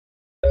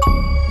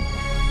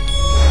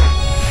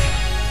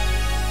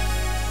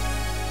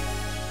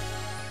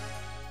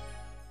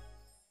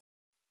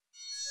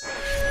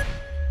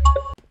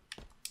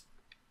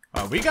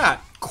we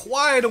got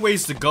quite a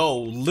ways to go.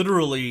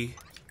 Literally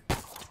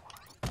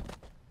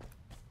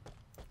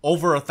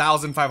over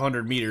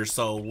 1,500 meters.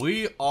 So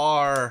we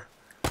are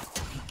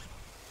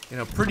in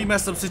a pretty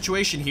messed up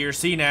situation here,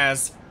 seeing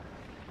as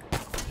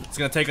it's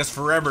gonna take us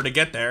forever to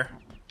get there.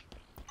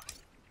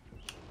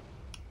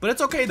 But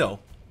it's okay though,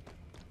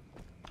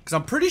 because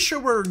I'm pretty sure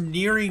we're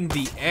nearing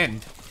the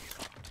end.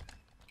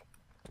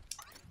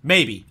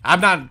 Maybe. I'm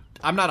not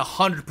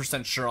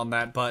 100% sure on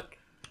that, but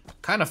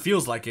kind of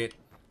feels like it.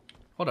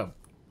 Hold up.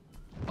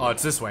 Oh,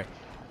 it's this way.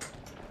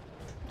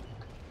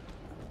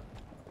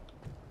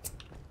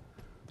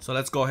 So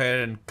let's go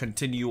ahead and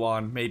continue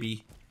on.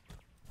 Maybe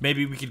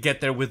we could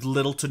get there with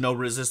little to no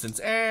resistance.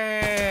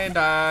 And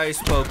I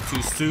spoke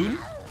too soon.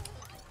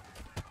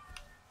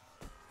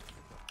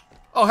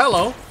 Oh,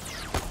 hello.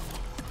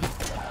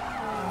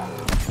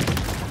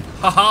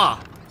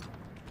 Haha.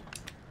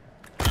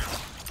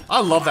 I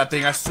love that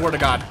thing, I swear to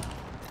God.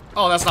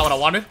 Oh, that's not what I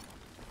wanted.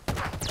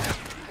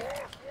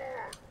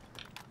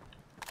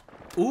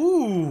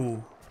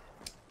 Ooh.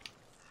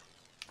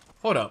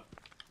 Hold up.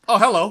 Oh,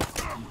 hello.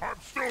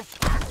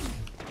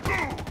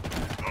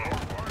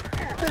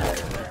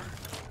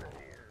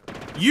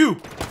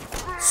 You!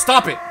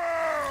 Stop it!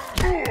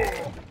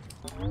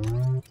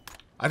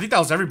 I think that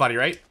was everybody,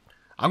 right?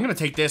 I'm gonna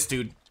take this,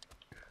 dude.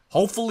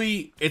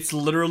 Hopefully, it's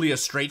literally a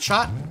straight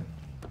shot.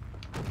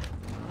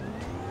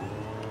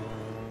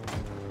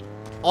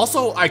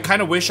 Also, I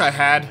kind of wish I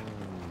had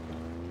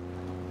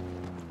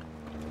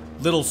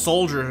little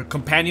soldier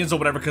companions or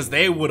whatever, because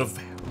they would have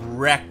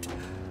wrecked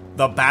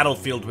the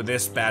battlefield with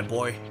this bad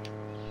boy.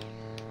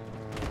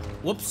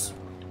 Whoops.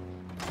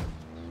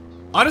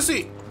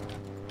 Honestly,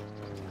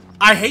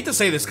 I hate to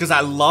say this because I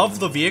love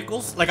the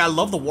vehicles. Like, I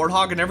love the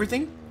Warthog and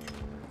everything.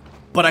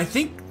 But I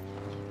think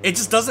it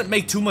just doesn't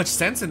make too much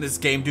sense in this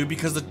game, dude,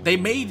 because they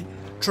made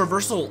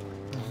traversal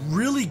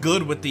really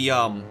good with the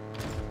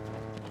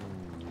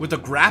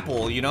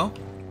grapple, you know?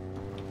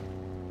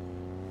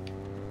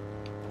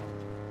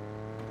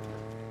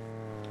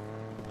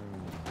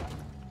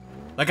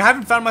 Like, I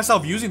haven't found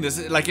myself using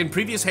this. Like, in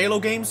previous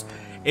Halo games,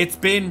 it's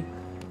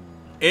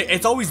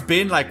always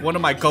been, like, one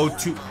of my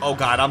go-to... Oh,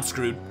 God, I'm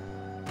screwed.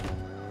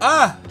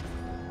 Ah!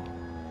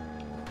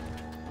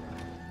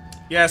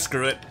 Yeah,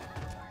 screw it.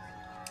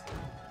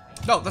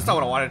 No, that's not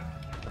what I wanted.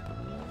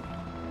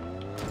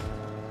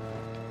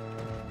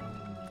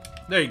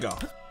 There you go.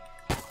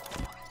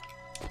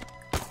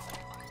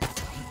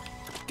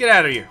 Get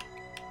out of here.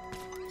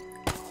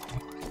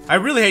 I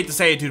really hate to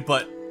say it, dude,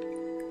 but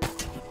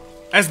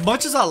as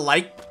much as I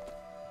like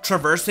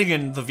traversing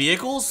in the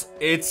vehicles,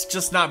 it's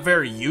just not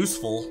very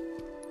useful.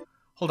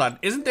 Hold on,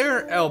 isn't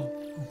there a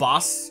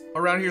boss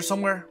around here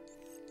somewhere?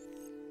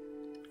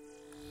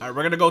 Alright,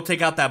 we're gonna go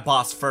take out that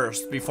boss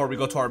first before we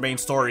go to our main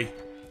story.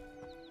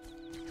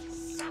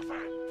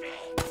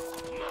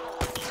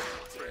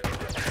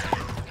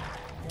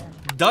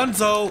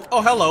 Dunzo!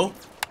 Oh, hello.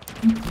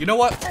 You know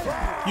what?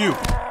 You.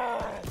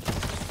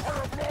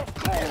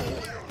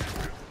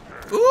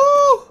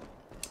 Ooh!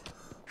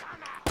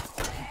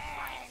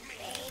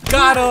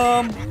 Got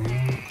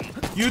him!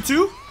 You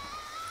too?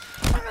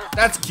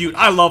 That's cute.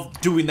 I love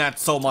doing that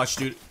so much,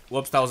 dude.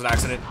 Whoops, that was an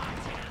accident.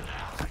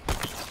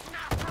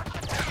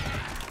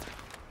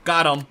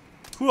 Got him.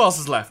 Who else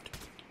is left?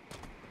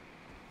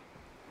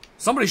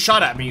 Somebody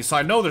shot at me, so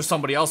I know there's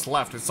somebody else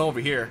left. It's over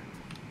here.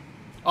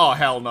 Oh,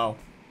 hell no.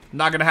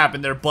 Not gonna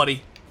happen there,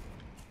 buddy.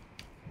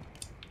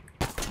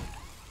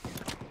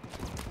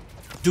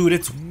 Dude,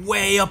 it's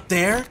way up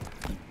there.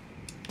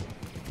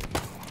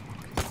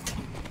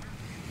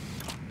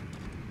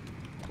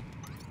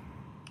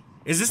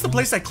 Is this the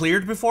place I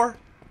cleared before?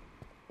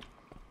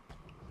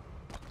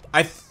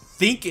 I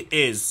think it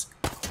is.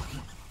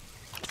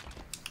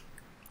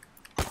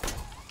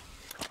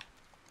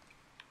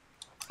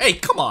 Hey,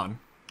 come on.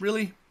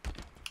 Really?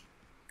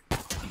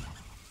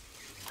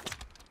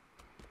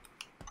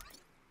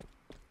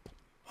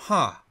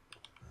 Huh.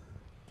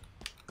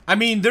 I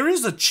mean, there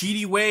is a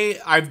cheaty way.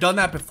 I've done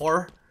that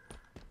before.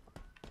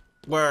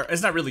 Where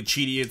it's not really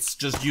cheaty, it's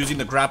just using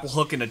the grapple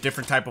hook in a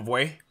different type of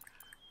way.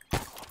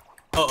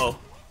 Uh-oh.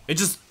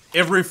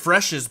 It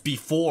refreshes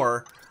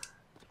before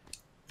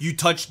you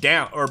touch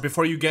down, or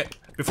before you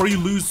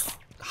lose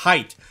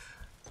height.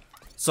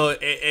 So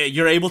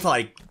you're able to,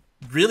 like,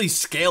 really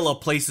scale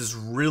up places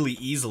really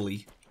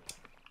easily.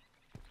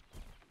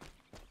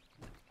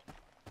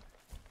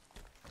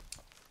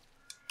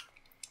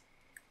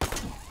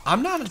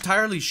 I'm not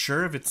entirely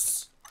sure if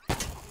it's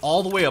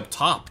all the way up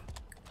top.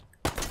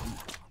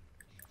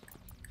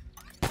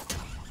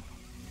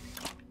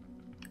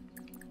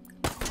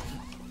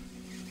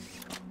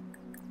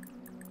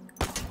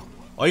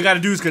 All you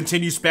gotta do is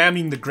continue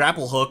spamming the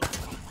grapple hook,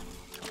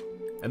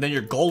 and then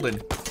you're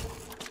golden.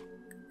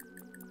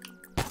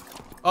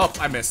 Oh,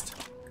 I missed.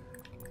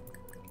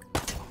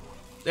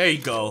 There you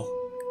go.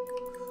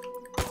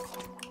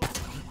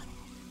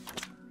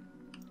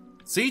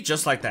 See,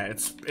 just like that.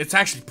 It's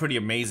actually pretty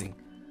amazing.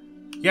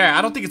 Yeah,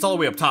 I don't think it's all the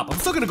way up top. I'm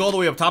still gonna go all the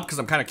way up top because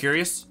I'm kind of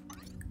curious.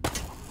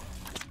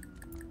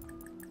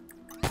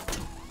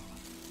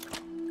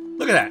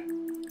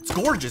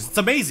 gorgeous. It's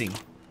amazing.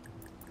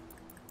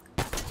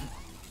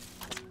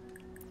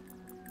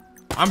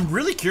 I'm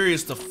really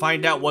curious to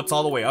find out what's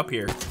all the way up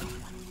here.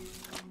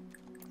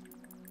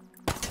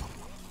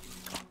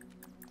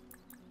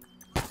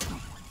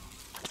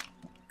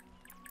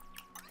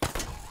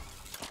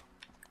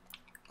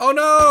 Oh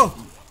no!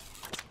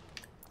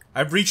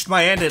 I've reached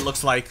my end, it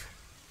looks like.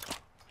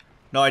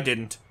 No, I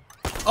didn't.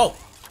 Oh!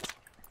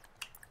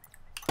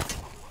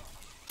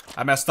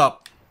 I messed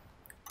up.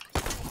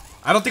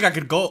 I don't think I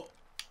could go...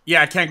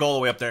 Yeah, I can't go all the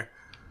way up there.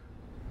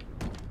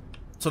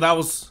 So that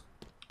was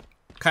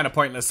kind of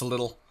pointless a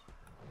little.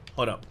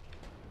 Hold up.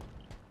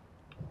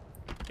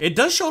 It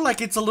does show like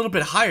it's a little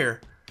bit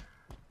higher.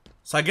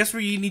 So I guess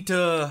we need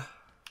to...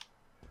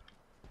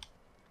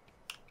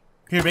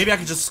 Here, maybe I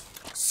can just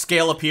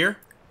scale up here.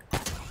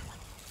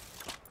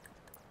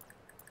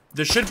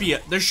 There should be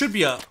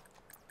a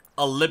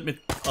limit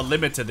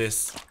to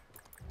this.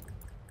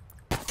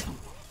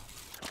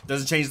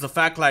 Doesn't change the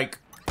fact like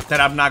that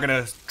I'm not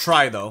gonna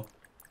try though.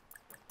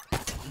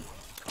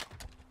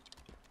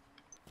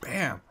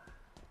 Bam.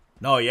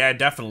 No, yeah,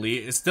 definitely.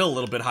 It's still a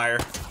little bit higher.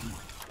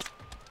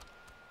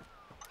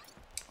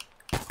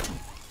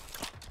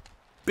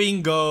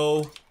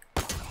 Bingo.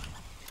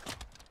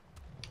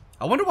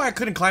 I wonder why I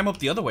couldn't climb up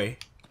the other way.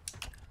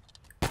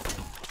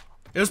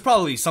 It was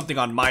probably something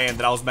on my end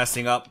that I was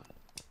messing up.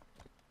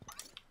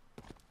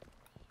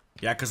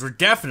 Yeah, because we're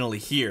definitely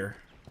here.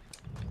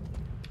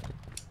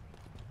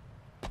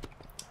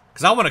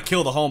 Because I want to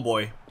kill the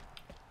homeboy.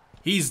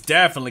 He's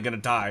definitely going to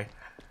die.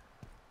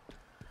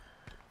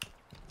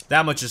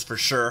 That much is for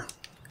sure.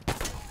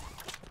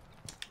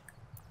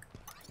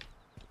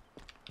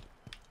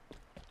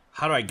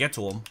 How do I get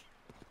to him?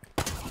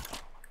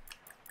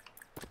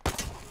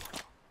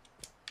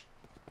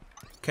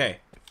 Okay.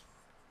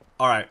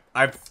 Alright,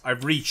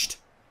 I've reached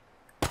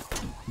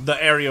the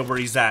area where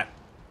he's at.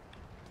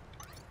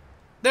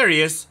 There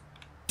he is.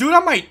 Dude,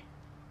 I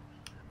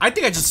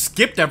think I just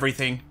skipped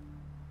everything.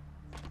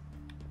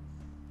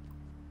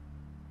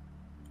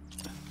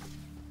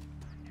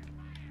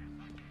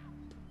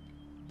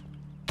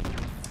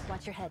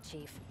 Watch your head,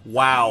 Chief.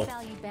 Wow.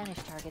 Valued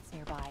banished targets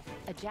nearby.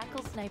 A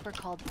jackal sniper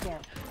called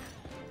Derek.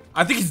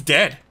 I think he's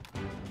dead.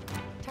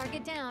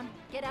 Target down.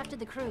 Get after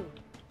the crew.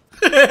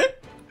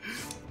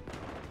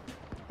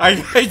 I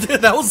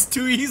did. That was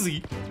too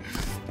easy.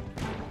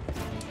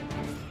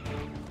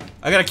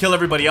 I gotta kill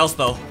everybody else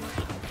though.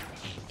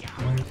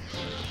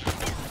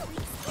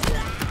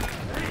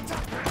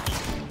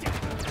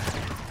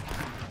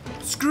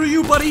 Screw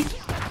you, buddy.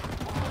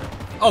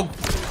 Oh.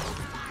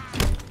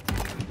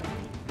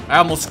 I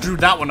almost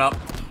screwed that one up.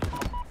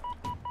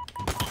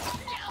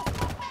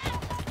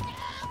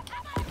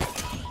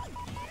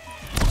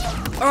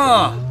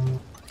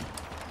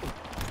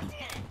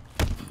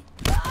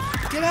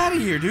 Get out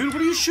of here, dude.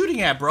 What are you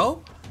shooting at,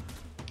 bro?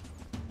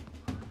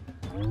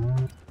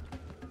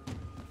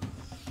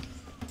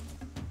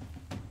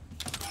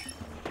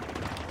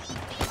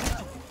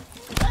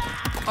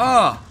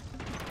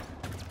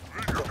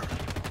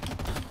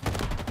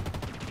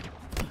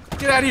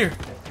 Get out of here.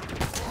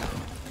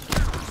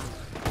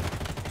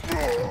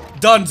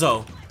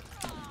 Dunzo.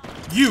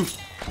 You.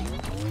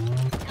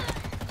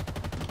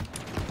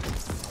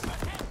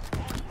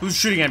 Who's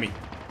shooting at me?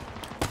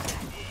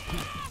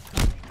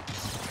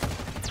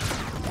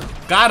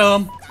 Got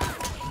him.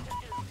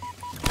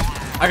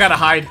 I gotta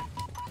hide.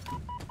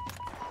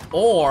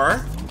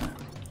 Or...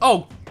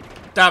 Oh,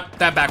 that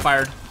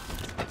backfired.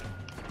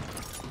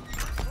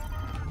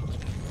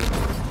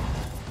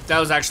 That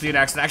was actually an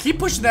accident. I keep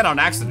pushing that on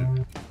accident.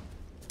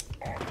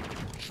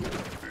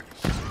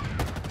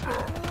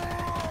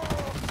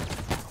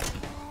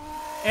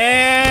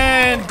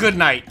 And good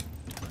night.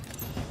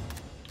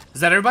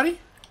 Is that everybody?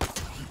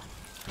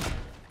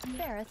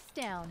 Barrett's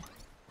down.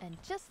 And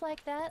just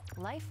like that,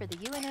 life for the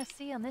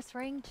UNSC on this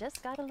ring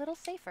just got a little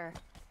safer.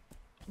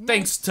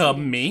 Thanks to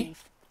me.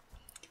 Chief.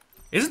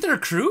 Isn't there a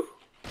crew?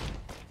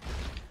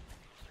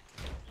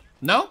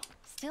 No?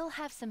 Still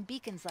have some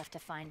beacons left to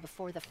find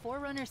before the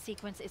Forerunner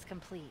sequence is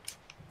complete.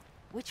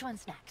 Which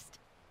one's next?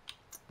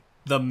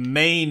 The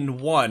main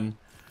one.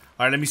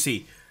 Alright, let me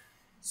see.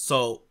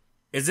 So,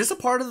 is this a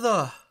part of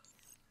the...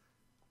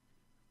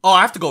 Oh,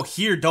 I have to go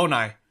here, don't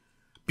I?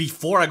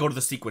 Before I go to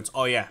the sequence.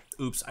 Oh, yeah.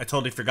 Oops, I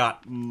totally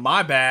forgot.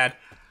 My bad.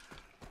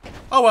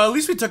 Oh, well, at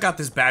least we took out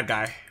this bad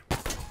guy.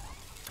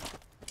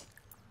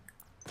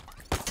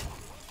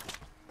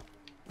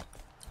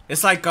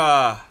 It's like,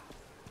 Cortana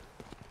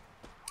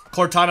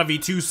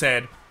V2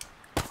 said,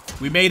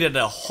 we made it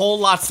a whole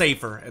lot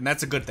safer, and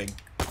that's a good thing.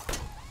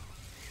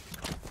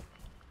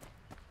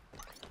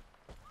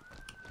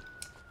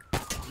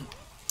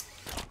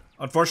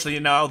 Unfortunately,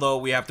 now, though,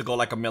 we have to go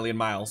like 1,000,000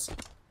 miles.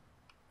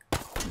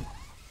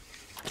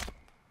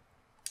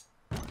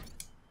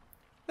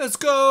 Let's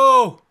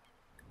go!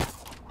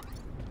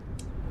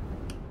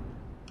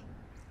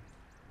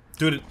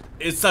 Dude,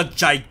 it's a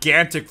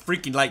gigantic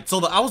freaking light.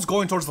 So I was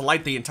going towards the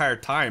light the entire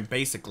time,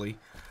 basically.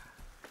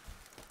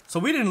 So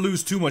we didn't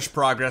lose too much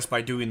progress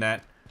by doing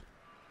that.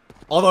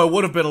 Although it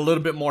would have been a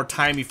little bit more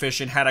time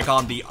efficient had I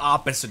gone the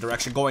opposite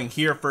direction, going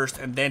here first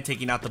and then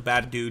taking out the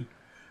bad dude.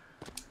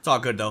 It's all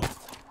good though.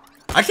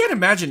 I can't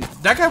imagine,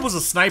 that guy was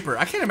a sniper.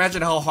 I can't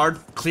imagine how hard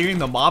clearing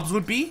the mobs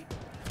would be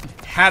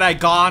had I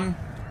gone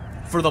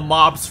for the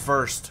mobs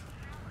first.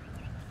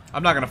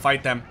 I'm not gonna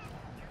fight them.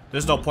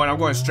 There's no point, I'm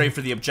going straight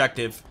for the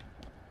objective.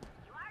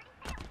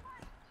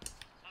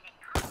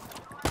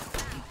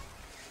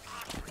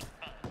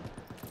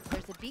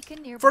 There's a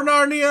beacon nearby. For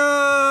Narnia!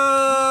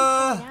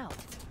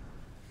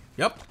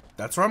 Yep,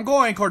 that's where I'm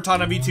going,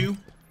 Cortana V2.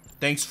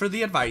 Thanks for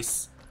the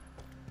advice.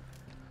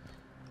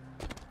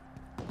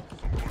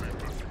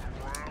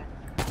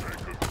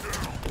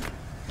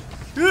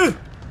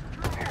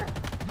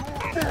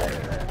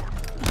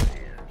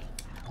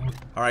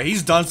 Alright,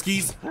 he's done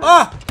skis.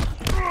 Ah!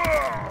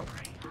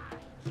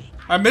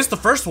 I missed the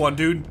first one,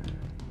 dude.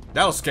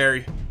 That was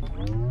scary.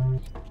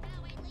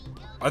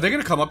 Are they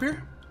gonna come up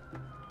here?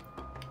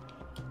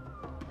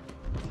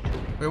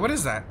 Wait, what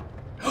is that?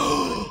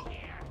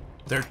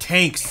 They're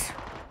tanks.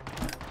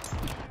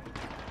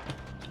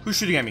 Who's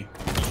shooting at me?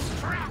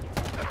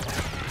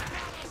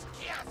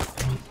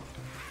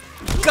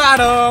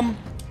 Got him!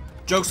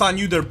 Joke's on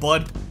you there,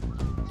 bud.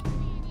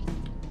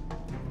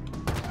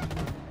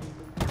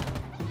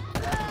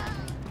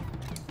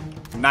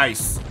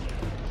 Nice.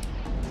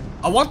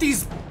 I want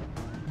these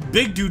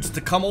big dudes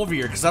to come over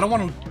here because I don't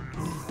want to...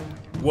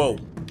 Whoa.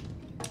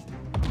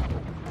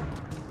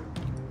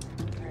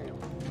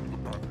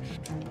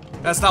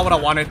 That's not what I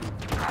wanted.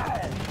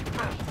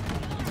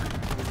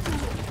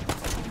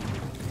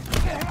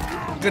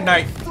 Good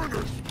night.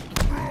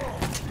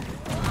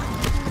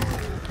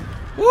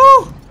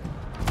 Woo!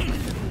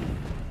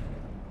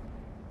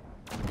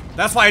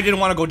 That's why I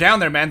didn't want to go down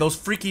there, man. Those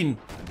freaking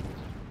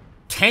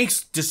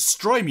tanks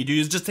destroy me,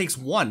 dude. It just takes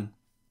one.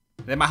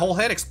 Then my whole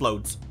head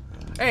explodes.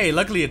 Hey,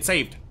 luckily it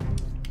saved.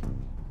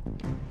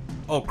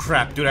 Oh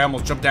crap, dude, I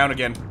almost jumped down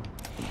again.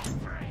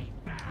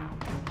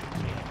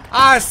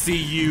 I see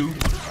you.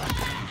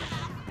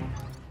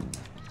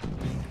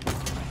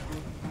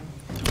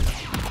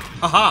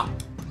 Haha.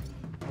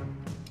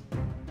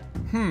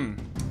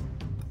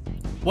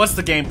 What's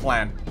the game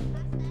plan?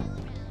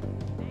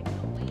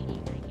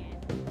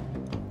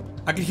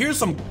 I can hear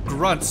some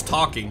grunts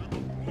talking.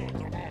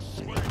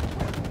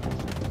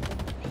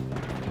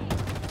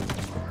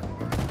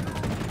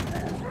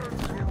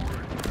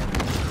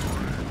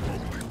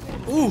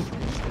 Ooh.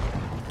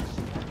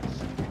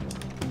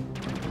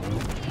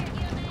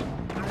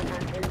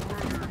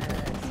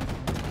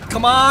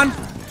 Come on.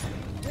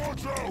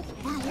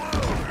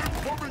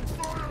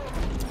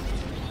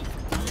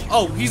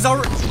 Oh, he's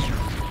already...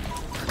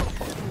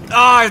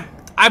 Ah,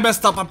 I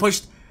messed up. I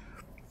pushed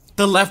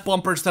the left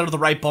bumper instead of the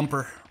right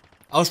bumper.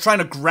 I was trying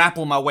to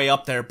grapple my way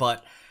up there,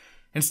 but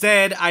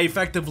instead, I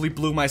effectively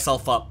blew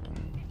myself up.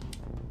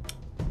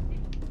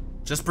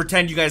 Just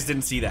pretend you guys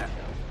didn't see that.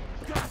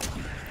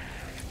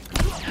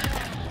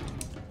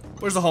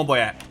 Where's the homeboy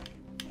at?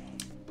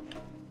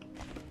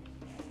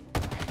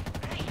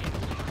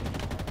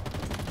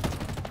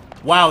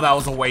 Wow, that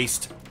was a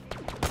waste.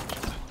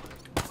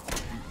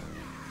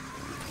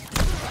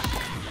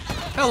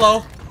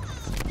 Hello.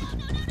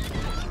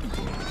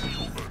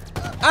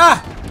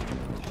 Ah!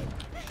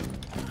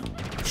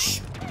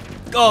 Shh.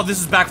 Oh, this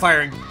is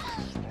backfiring.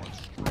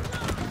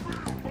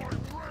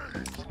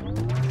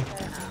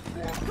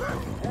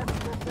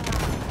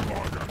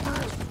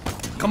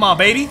 Come on,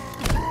 baby.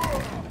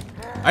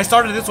 I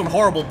started this one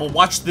horrible, but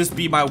watch this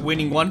be my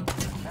winning one.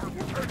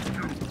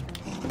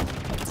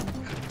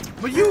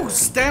 Will you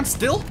stand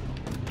still?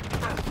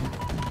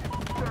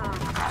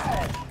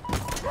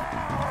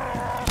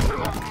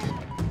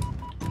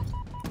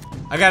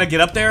 I gotta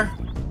get up there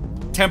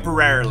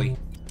temporarily.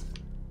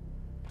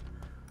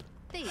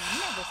 They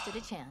never stood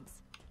a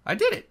chance. I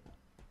did it.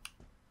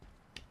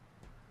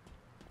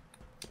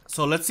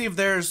 So let's see if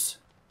there's...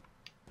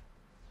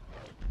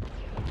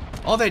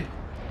 Oh, they...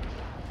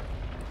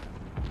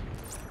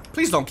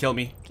 Please don't kill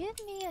me. Give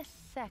me a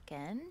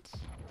second.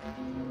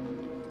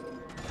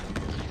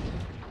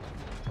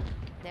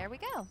 There we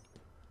go.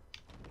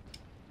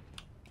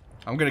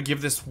 I'm gonna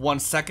give this 1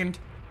 second.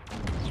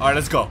 Alright,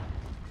 let's go.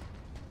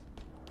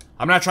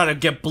 I'm not trying to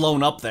get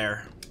blown up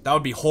there. That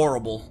would be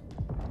horrible.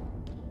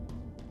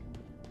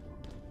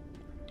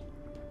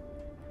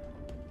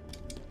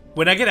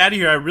 When I get out of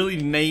here, I really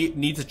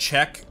need to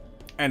check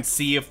and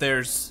see if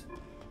there's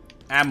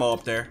ammo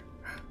up there.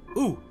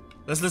 Ooh,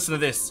 let's listen to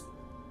this.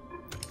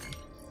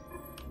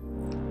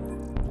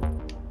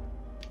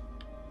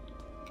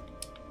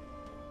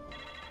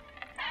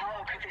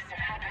 How could this have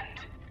happened?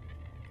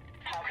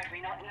 How could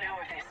we not know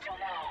of this till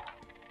now?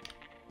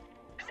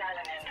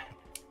 Xalanin,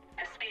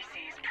 a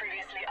species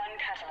previously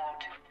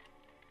uncatalogued.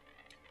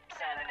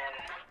 Xalanin,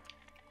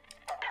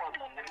 a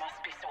problem that must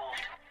be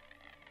solved.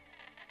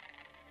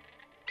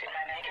 Did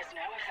my makers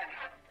know of them?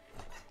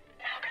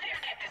 How could they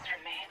have kept this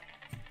from me?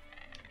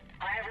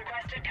 I have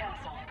requested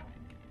counsel.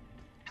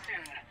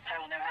 Soon, I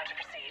will know how to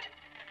proceed.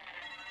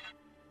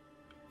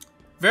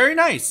 Very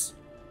nice.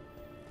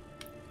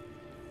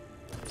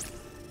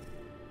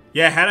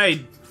 Yeah, had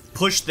I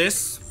pushed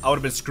this, I would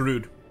have been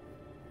screwed.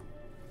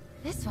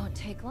 This won't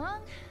take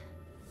long.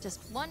 Just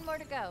one more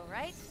to go,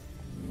 right?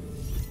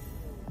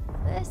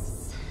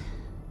 This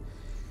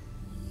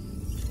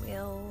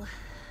will...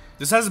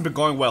 This hasn't been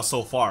going well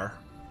so far.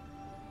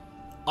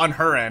 On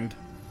her end.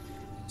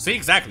 See,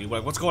 exactly.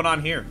 What's going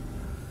on here?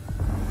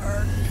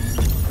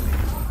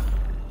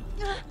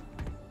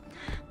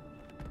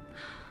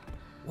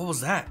 What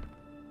was that?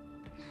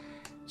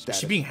 Status. Is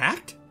she being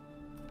hacked?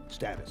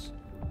 Status.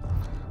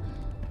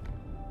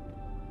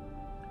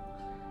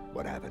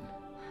 What happened?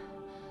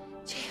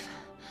 Chief,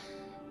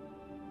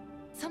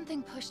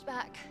 something pushed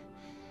back.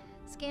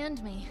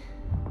 Scanned me.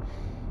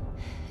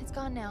 It's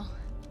gone now.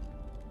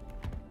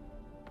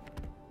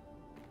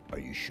 Are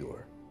you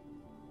sure?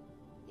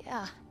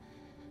 Yeah.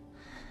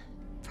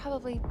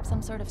 Probably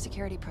some sort of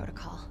security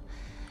protocol.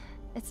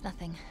 It's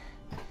nothing.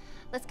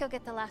 Let's go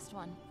get the last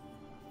one.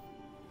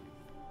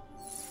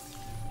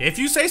 If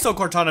you say so,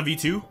 Cortana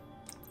V2.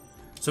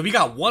 So we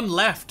got one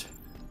left.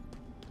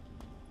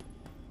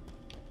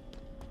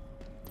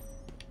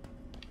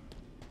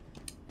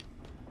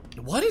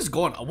 What is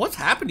going on? What's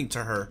happening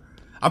to her?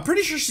 I'm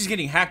pretty sure she's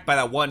getting hacked by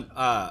that one,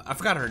 I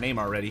forgot her name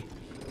already.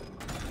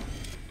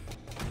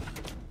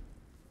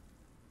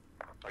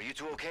 Are you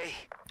two okay?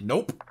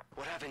 Nope.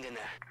 What happened in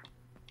there?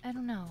 I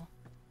don't know.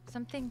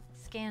 Something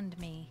scanned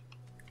me.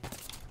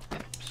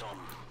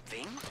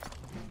 Something?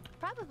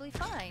 Probably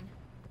fine.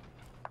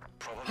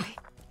 Probably.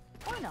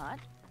 Or not.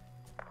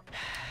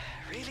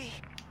 Really?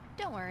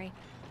 Don't worry.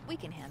 We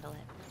can handle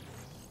it.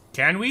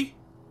 Can we?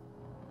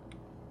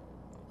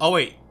 Oh,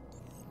 wait.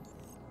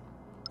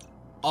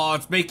 Oh,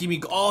 it's making me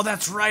go. Oh,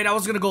 that's right. I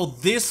was gonna go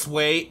this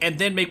way and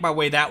then make my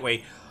way that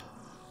way.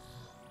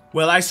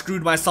 Well, I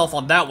screwed myself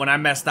on that one. I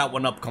messed that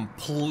one up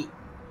complete.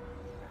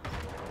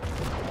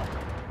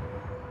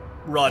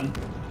 Run.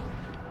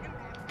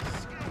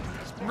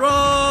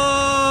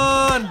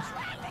 Run!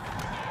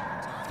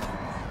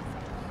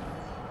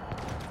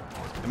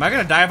 Am I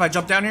gonna die if I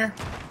jump down here?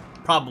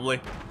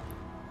 Probably.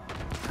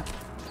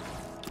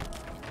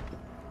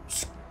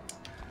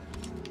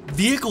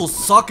 Vehicles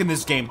suck in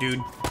this game,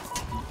 dude.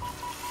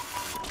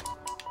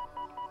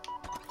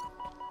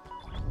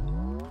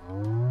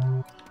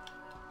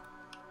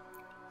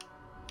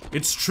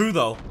 It's true,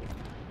 though.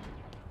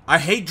 I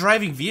hate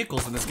driving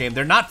vehicles in this game.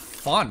 They're not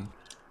fun.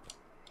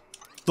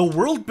 The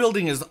world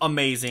building is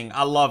amazing.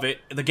 I love it.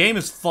 The game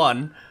is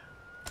fun.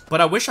 But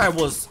I wish there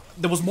was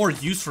more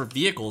use for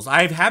vehicles.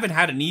 I haven't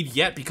had a need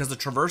yet because the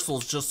traversal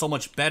is just so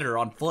much better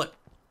on foot.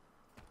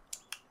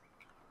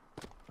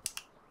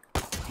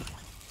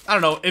 I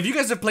don't know. If you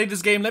guys have played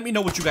this game, let me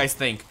know what you guys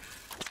think.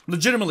 I'm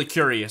legitimately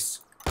curious.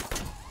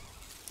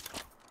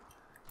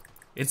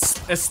 It's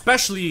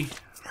especially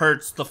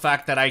hurts the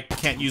fact that I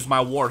can't use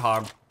my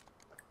Warthog.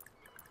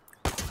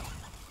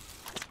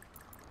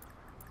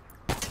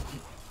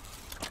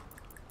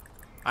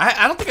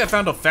 I don't think I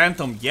found a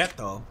Phantom yet,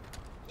 though.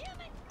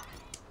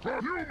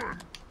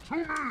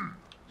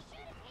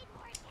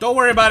 Don't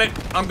worry about it.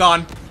 I'm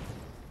gone.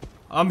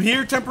 I'm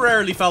here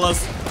temporarily,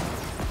 fellas.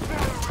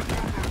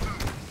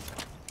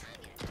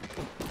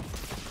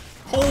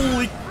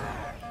 Holy...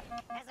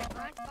 Has a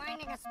grunt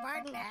finding a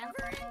Spartan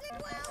ever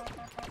ended well?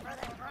 For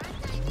the grunt,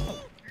 I mean?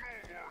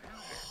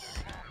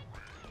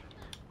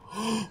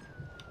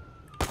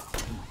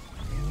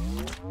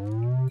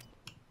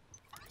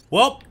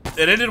 Well,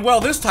 it ended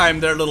well this time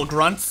there, little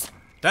grunts.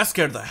 That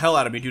scared the hell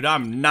out of me, dude.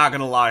 I'm not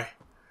gonna lie.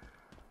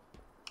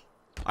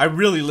 I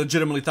really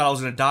legitimately thought I was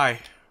gonna die.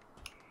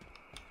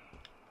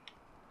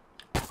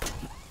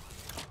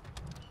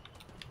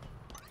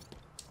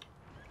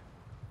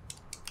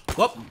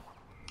 Whoop.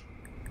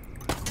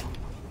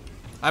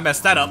 I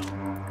messed that up.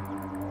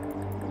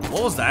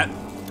 What was that?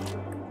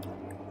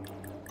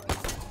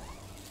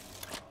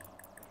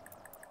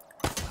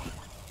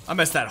 I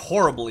messed that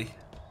horribly.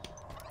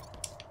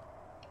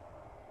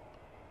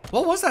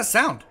 What was that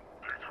sound?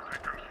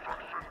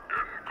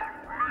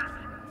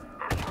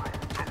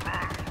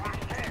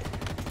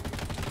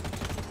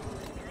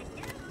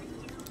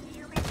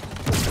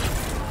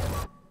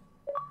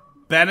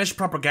 Banished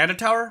propaganda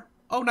tower?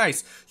 Oh,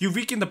 nice. You've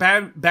weakened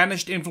the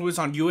banished influence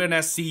on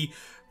UNSC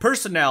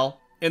personnel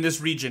in this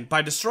region.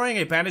 By destroying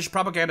a banished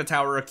propaganda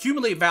tower,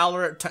 accumulate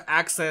valor to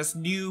access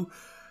new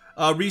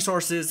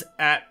resources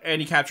at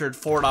any captured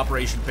forward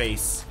operation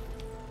base.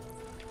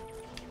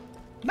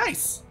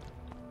 Nice.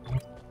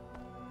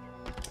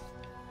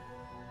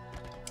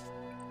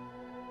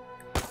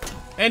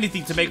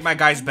 Anything to make my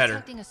guys I'm better.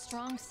 detecting a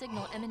strong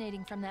signal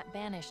emanating from that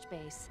banished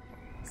base.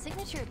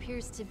 Signature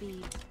appears to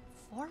be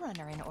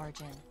Forerunner in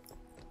origin.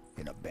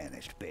 In a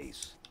banished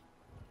base.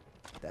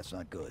 That's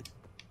not good.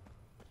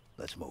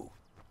 Let's move.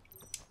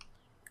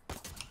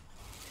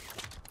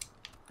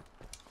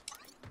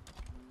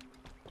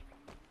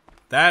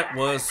 That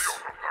was...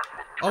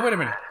 Oh, wait a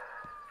minute.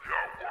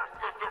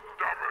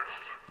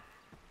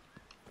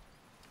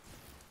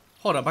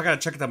 Hold up, I gotta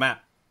check the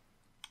map.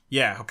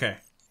 Yeah, okay.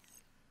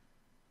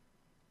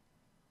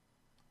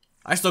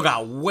 I still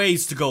got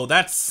ways to go.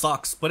 That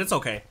sucks, but it's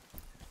okay.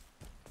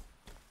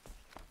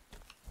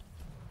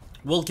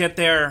 We'll get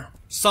there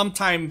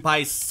sometime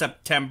by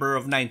September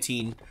of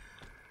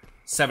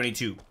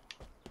 1972.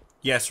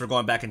 Yes, we're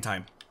going back in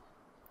time.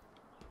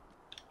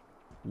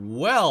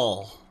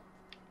 Well,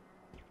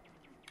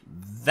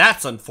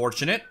 that's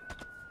unfortunate.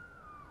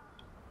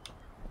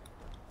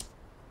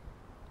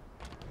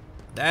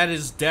 That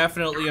is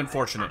definitely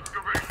unfortunate.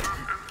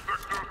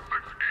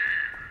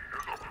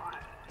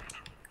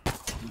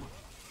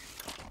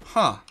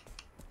 Huh.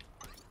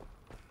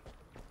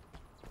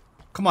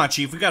 Come on,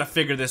 Chief, we gotta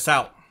figure this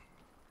out.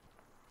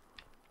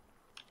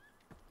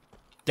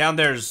 Down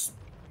there's...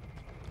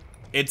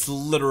 It's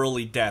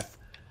literally death.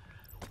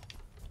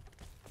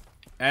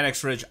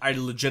 Annex Ridge, I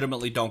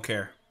legitimately don't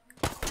care.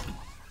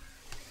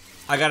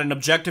 I got an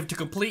objective to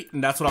complete,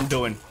 and that's what I'm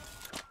doing.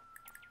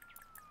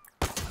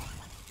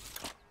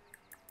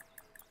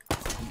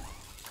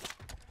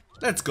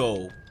 Let's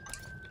go.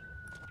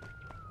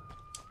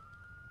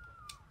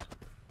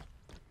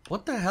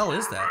 What the hell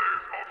is that?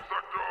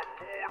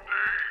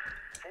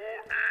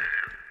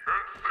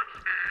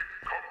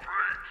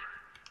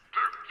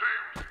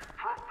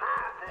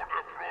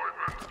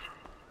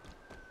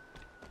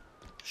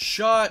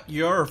 Shut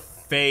your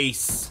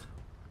face.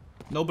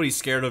 Nobody's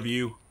scared of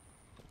you.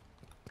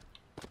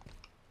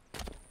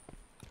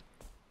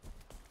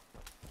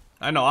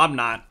 I know I'm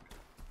not.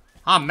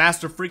 I'm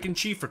Master freaking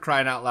Chief, for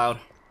crying out loud.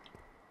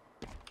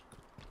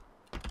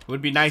 It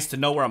would be nice to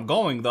know where I'm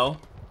going, though.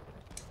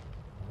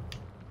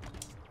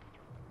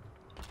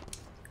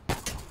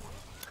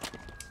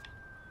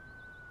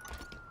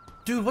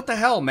 Dude, what the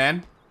hell,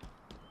 man?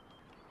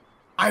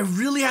 I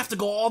really have to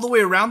go all the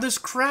way around this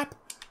crap?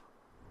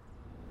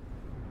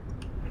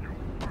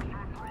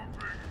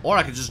 Or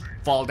I could just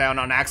fall down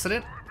on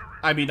accident.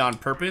 I mean, on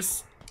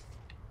purpose.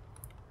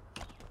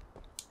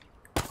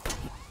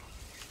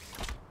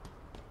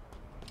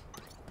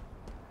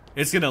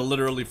 It's gonna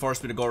literally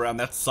force me to go around.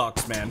 That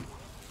sucks, man.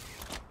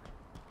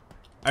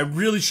 I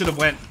really should have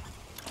went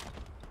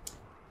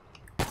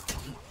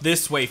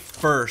this way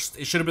first.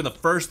 It should have been the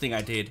first thing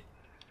I did.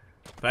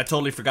 But I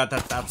totally forgot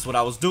that that's what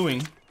I was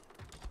doing.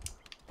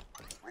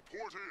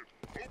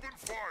 Open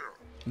fire.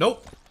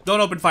 Nope.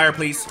 Don't open fire,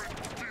 please.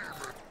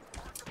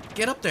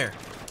 Get up there.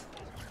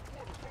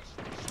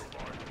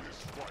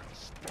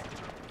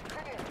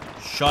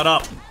 Shut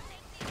up.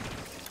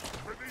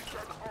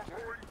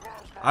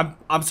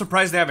 I'm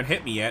surprised they haven't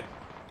hit me yet.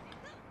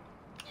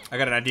 I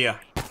got an idea.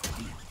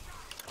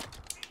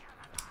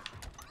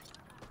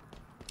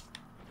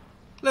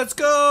 Let's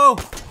go.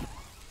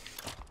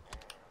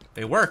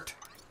 They worked.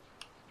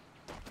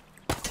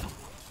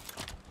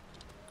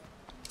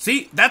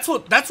 See, that's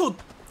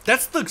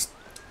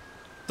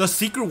the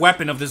secret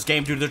weapon of this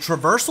game, dude. The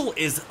traversal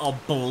is a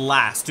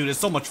blast, dude. It's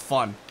so much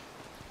fun.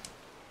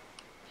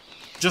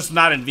 Just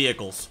not in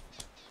vehicles.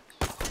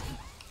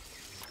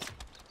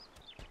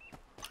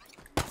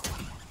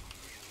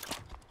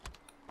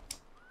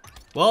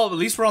 Well, at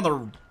least we're on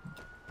the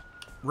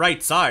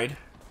right side.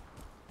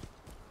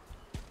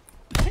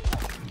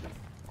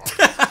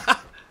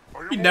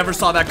 You never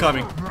saw that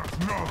coming.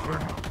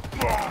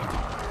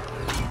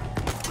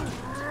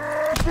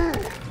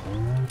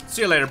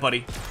 See you later,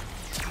 buddy.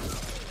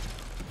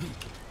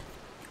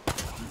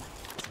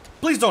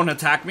 Please don't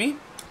attack me.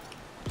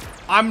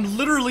 I'm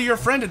literally your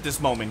friend at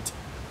this moment.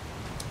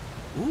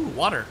 Ooh,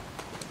 water.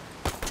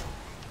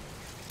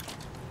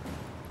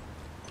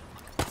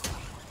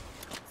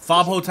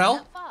 Fob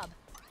Hotel? Fob.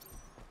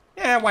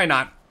 Yeah, why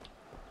not?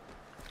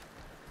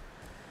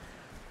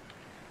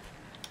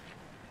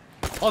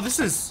 Oh, this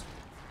is...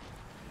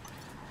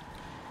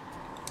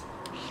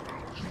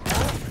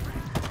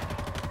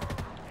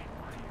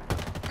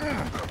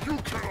 You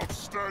cannot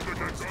stand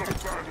against the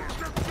bandits.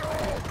 Get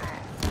down.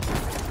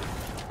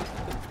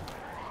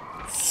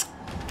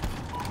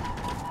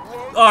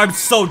 Oh, I'm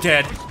so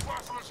dead.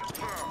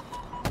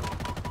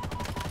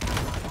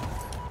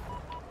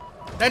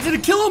 That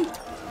didn't kill him?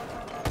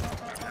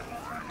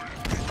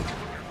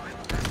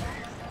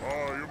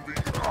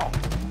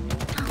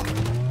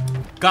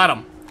 Got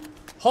him.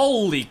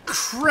 Holy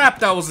crap,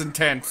 that was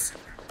intense.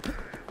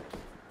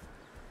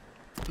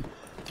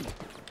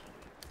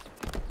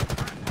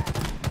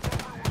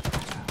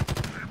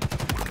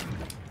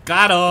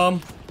 Got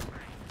him.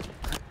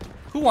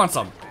 Who wants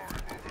some?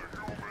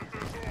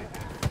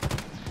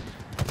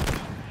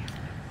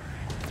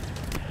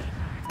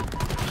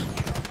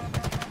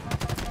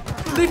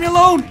 Leave me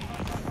alone.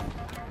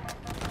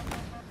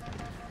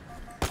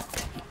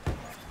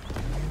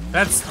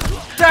 That's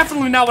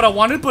definitely not what I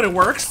wanted, but it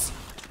works.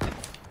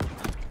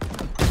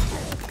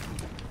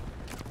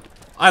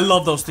 I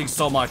love those things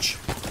so much.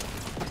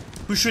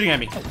 Who's shooting at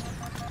me?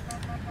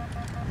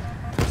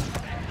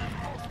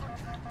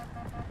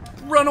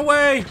 Run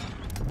away!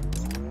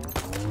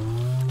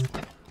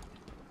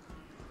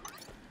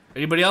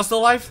 Anybody else still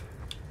alive?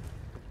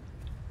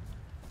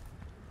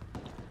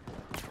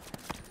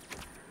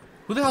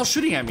 Who the hell's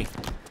shooting at me?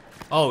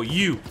 Oh,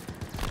 you.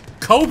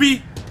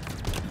 Kobe!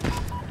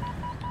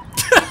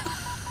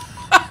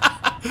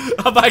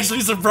 I'm actually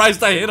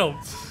surprised I hit him.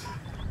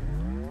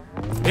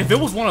 If it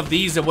was one of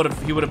these, he would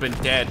have been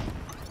dead.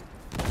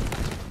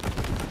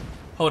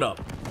 Hold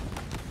up.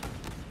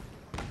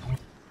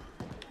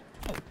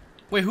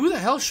 Wait, who the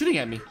hell is shooting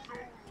at me?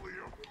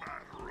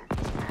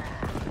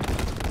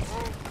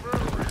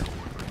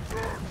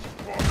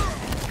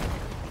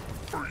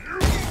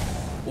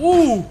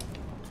 Ooh!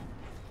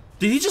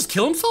 Did he just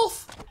kill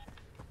himself?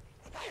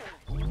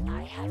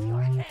 I have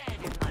your head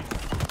in my...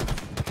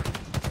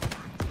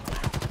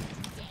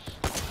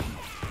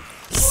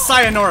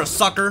 Sayonara,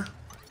 sucker!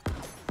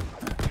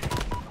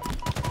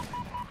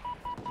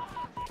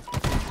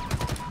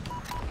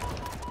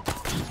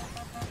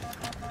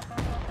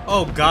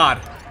 Oh God!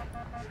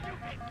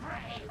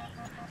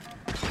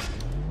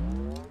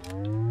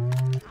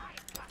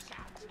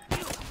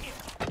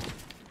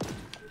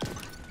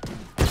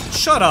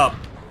 Shut up!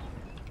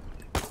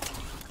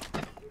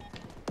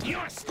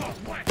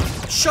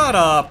 Shut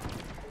up!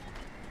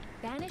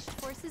 Banished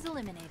forces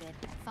eliminated.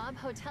 Fob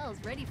Hotel's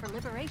ready for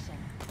liberation.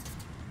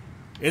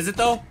 Is it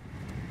though?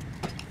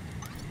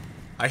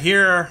 I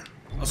hear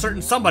a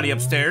certain somebody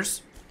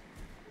upstairs.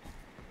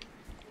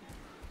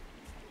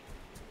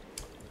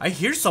 I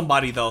hear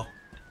somebody though.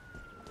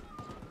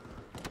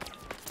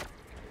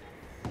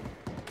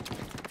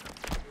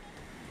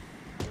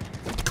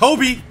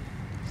 Kobe!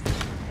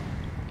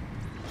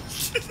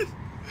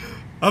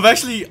 I'm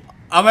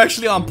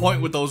actually on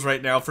point with those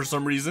right now for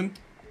some reason.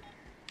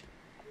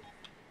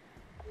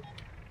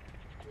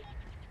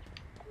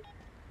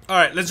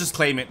 Alright, let's just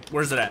claim it.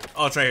 Where's it at?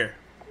 Oh, it's right here.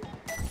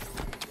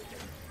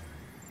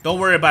 Don't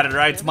worry about it,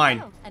 alright? It's There we mine.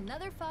 go.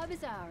 Another fob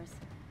is ours.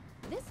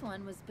 This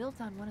one was built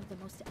on one of the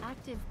most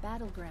active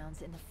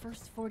battlegrounds in the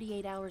first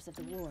 48 hours of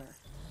the war.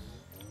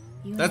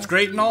 That's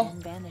great and all.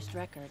 And Banished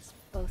records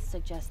both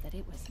suggest that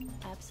it was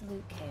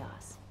absolute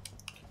chaos.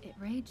 It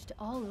raged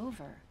all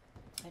over,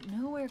 but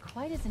nowhere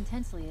quite as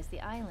intensely as the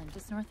island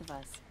just north of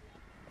us.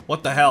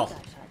 What the hell?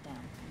 Got shot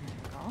down.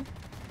 Recall?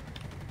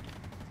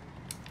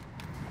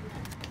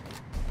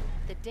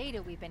 The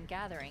data we've been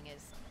gathering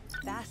is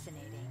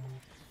fascinating.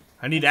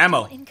 I need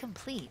ammo. Still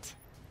incomplete.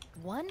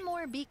 One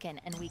more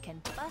beacon and we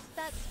can bust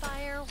that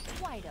spire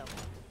wide open.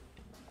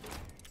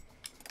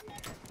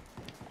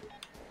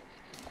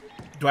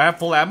 Do I have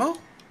full ammo?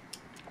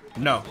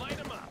 No.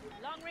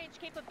 Long-range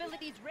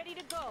capabilities ready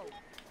to go.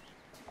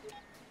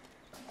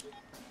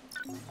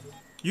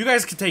 You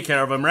guys can take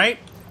care of him, right?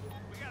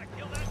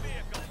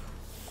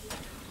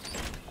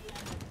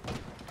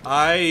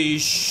 I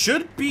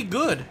should be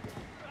good.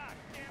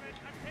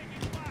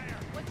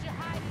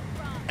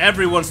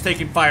 Everyone's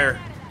taking fire.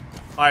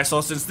 Alright,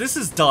 so since this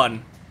is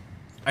done,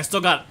 I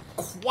still got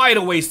quite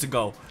a ways to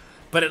go.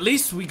 But at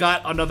least we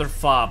got another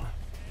fob.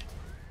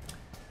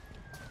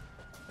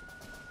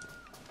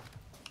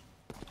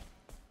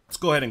 Let's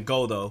go ahead and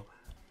go, though.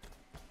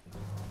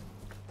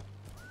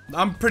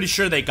 I'm pretty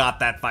sure they got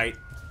that fight.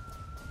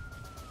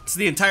 It's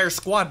the entire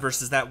squad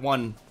versus that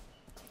one.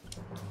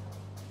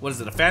 What is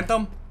it, a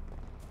phantom?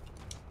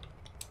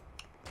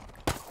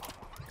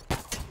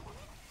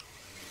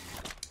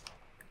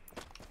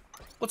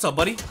 What's up,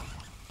 buddy?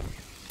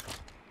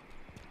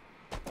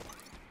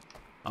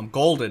 I'm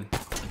golden.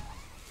 Time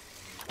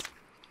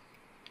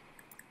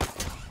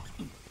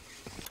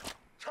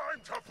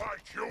to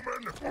fight,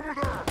 human! Over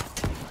there!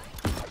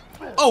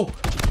 Oh!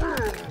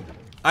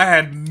 I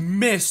had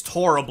missed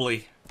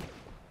horribly.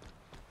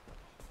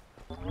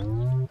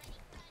 You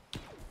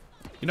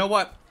know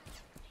what?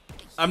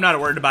 I'm not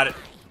worried about it.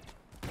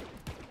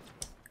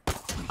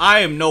 I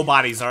am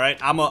nobody's, alright?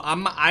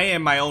 I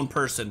am my own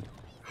person.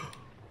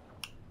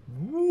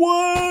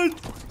 What?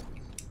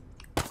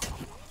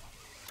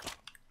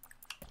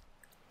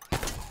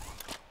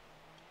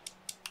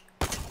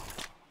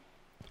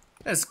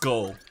 Let's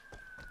go.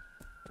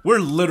 We're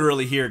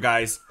literally here,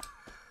 guys.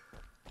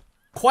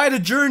 Quite a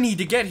journey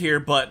to get here,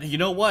 but you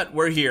know what?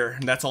 We're here,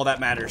 and that's all that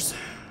matters.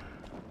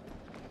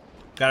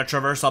 Gotta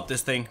traverse up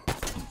this thing.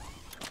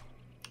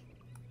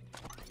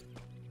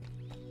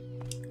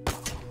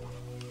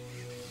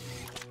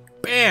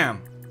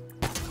 Bam!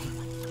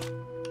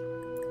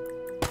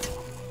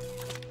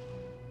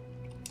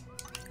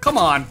 Come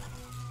on.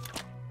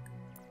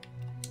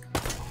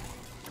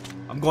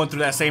 I'm going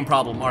through that same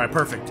problem. Alright,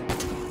 perfect.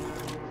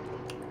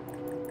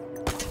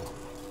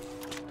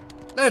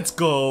 Let's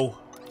go.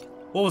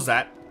 What was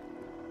that?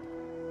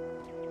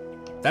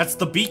 That's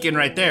the beacon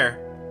right there.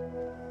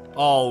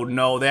 Oh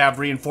no, they have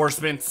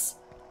reinforcements.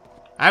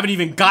 I haven't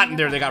even gotten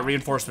there, they got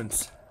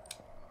reinforcements.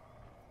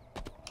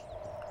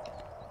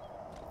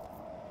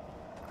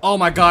 Oh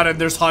my god, and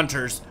there's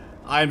hunters.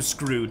 I'm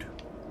screwed.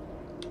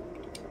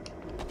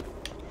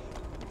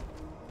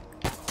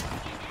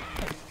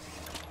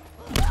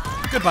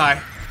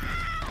 Goodbye.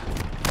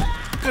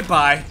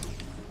 Goodbye.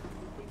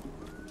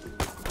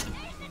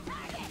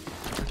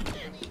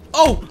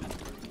 Oh!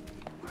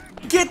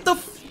 Get the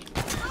f—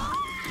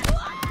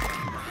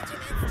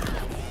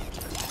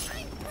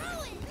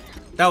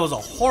 That was a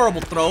horrible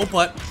throw,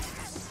 but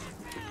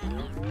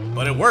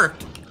it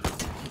worked.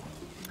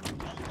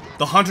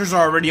 The hunters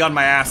are already on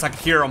my ass. I can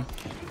hear them.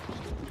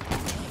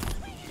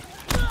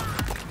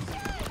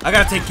 I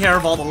gotta take care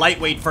of all the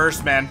lightweight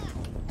first, man.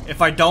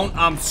 If I don't,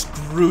 I'm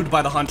screwed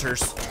by the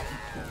hunters.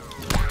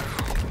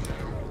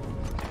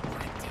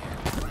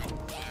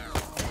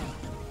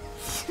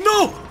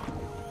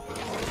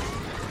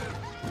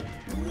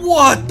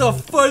 What the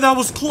fuck? That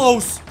was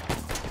close.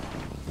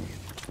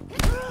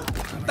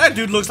 That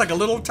dude looks like a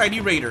little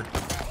tiny raider.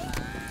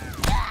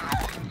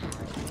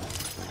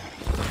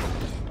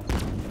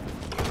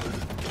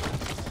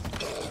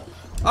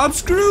 I'm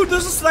screwed.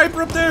 There's a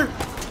sniper up there.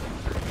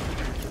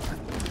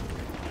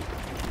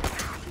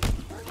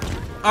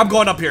 I'm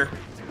going up here.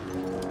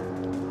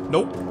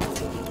 Nope.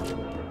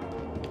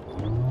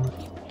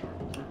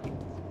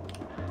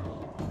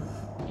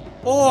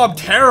 Oh, I'm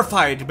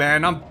terrified,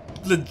 man. I'm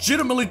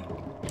legitimately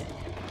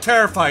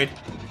terrified.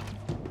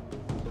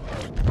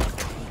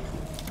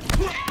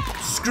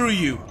 Screw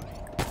you.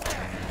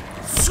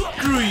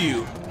 Screw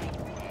you.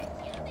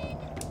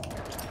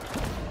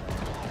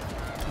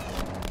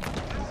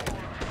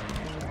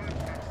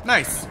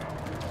 Nice.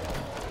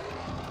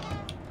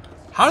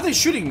 How are they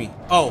shooting me?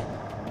 Oh.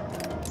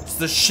 It's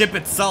the ship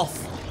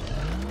itself.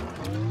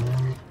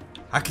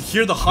 I can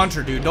hear the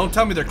hunter, dude. Don't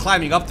tell me they're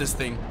climbing up this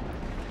thing.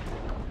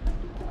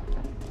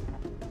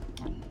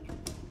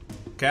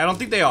 Okay, I don't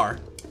think they are.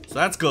 So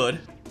that's good.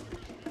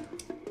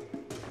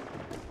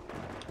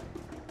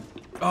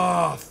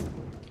 Oh.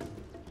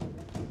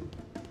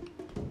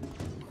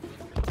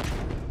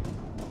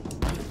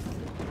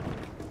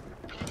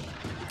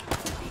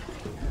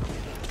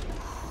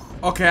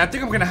 Okay, I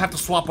think I'm gonna have to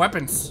swap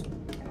weapons.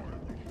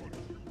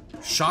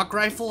 Shock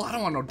rifle? I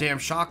don't want no damn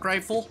shock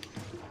rifle.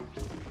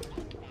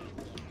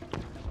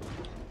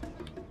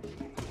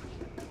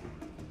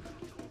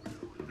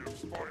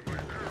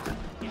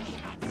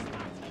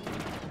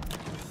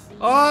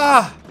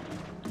 Ah!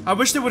 I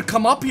wish they would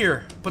come up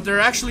here, but they're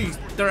actually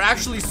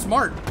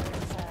smart.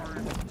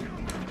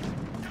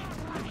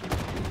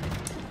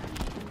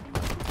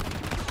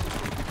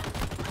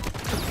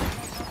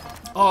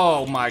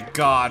 Oh my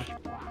god.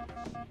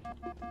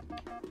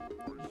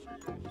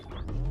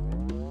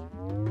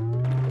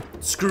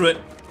 Screw it.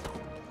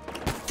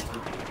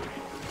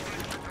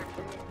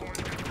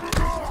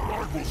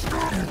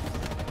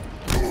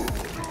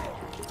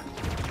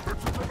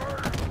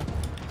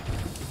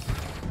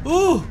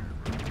 Ooh.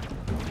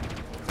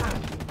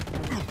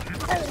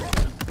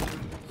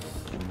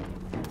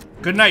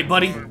 Good night,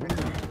 buddy.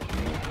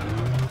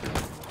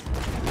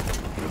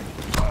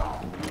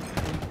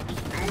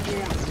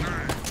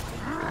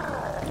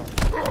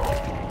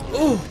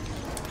 Ooh.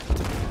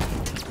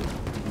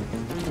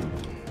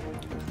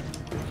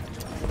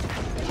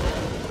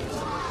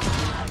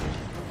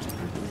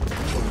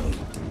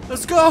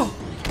 Let's go.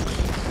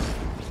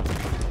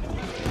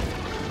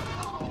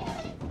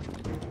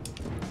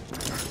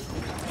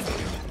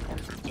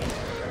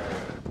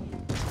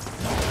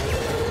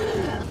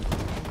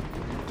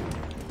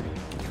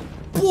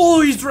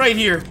 Oh, he's right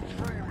here.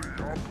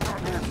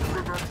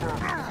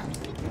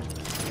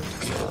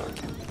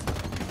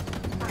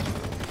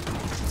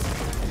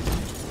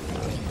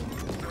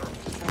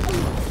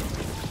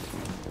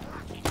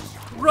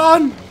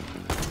 Run!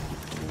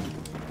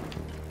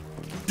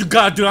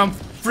 God, dude, I'm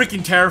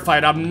freaking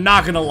terrified. I'm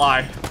not gonna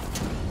lie.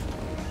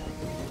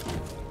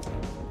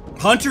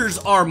 Hunters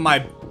are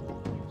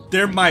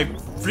they're my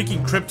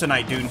freaking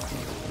kryptonite, dude.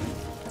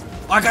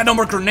 I got no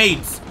more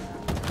grenades.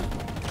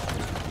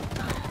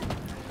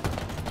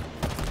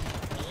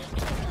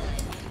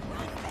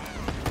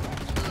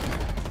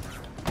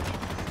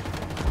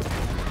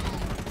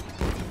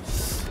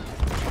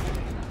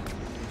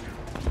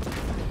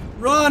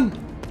 Run!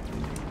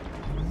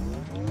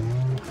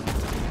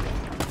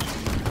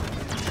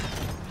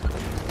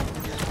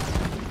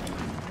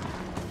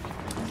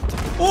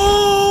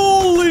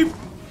 Holy!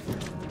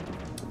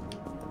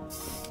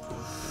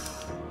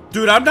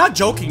 Dude, I'm not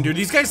joking, dude.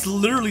 These guys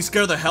literally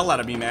scare the hell out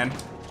of me, man.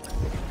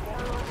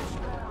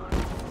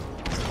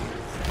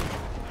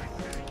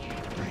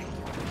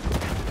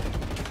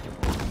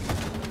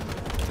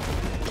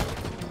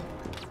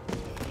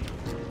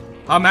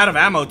 I'm out of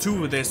ammo,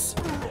 too, with this.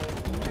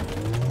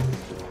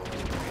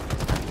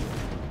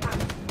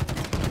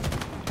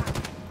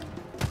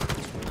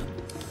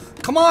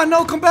 Come on,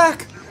 no, come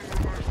back!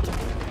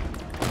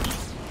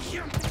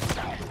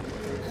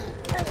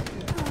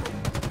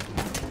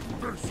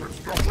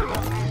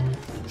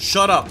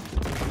 Shut up.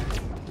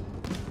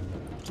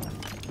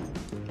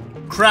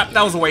 Crap,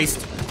 that was a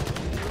waste.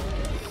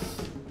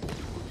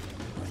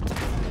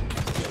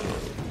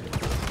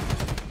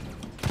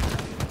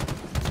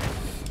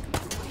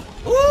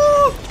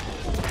 Ooh!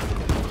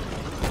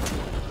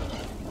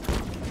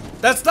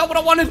 That's not what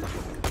I wanted!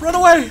 Run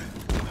away!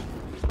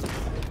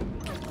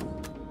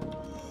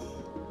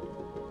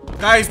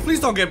 Guys, please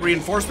don't get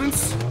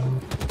reinforcements.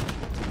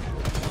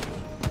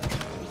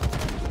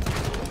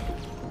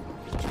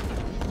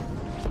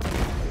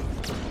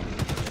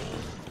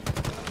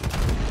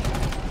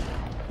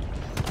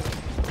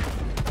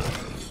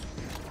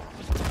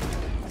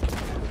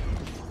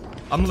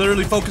 I'm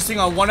literally focusing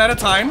on one at a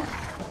time.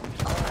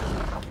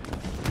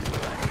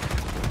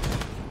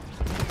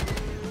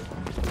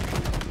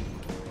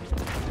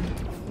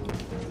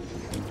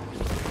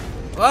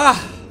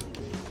 Ah!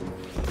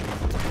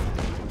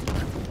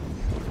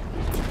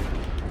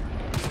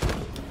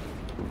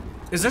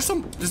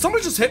 Did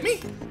somebody just hit me?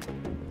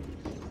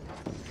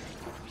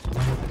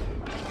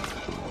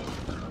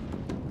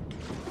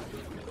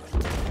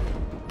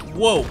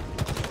 Whoa.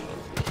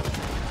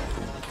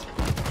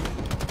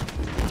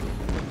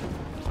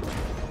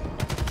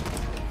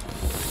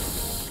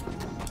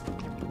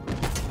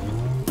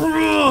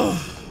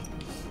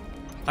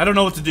 I don't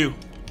know what to do.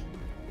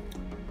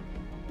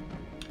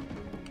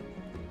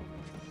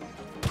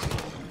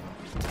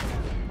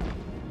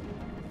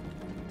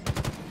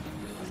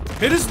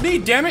 Hit his knee,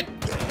 damn it!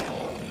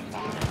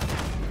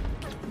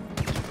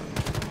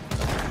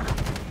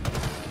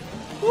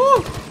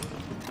 Woo!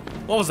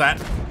 What was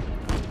that?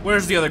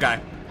 Where's the other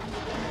guy?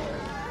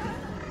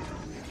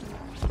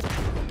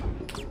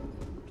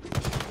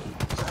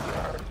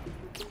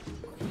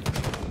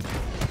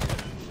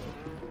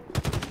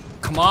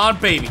 Come on,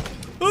 baby.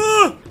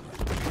 Ah!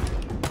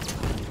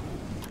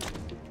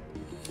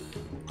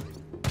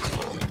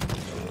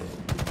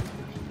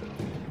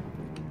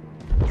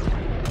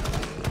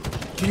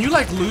 Can you,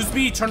 like, lose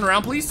me? Turn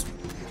around, please?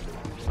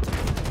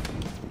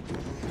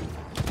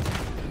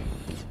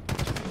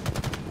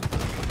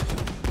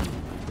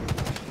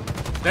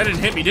 That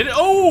didn't hit me, did it?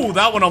 Oh,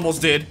 that one almost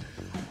did.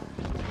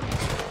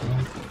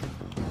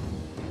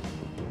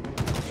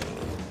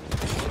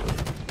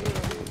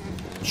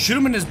 Shoot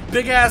him in his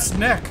big-ass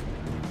neck.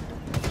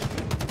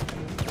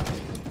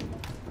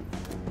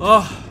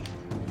 Ugh.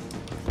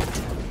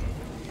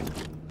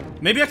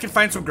 Maybe I can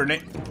find some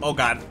grenade. Oh,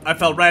 God. I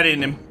fell right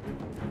in him.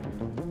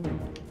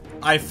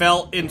 I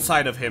fell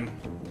inside of him.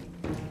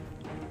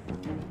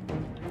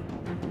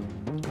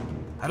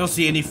 I don't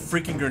see any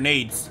freaking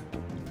grenades.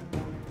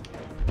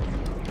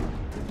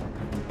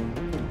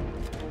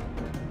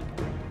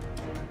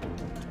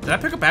 Did I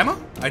pick up ammo?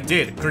 I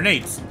did.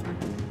 Grenades.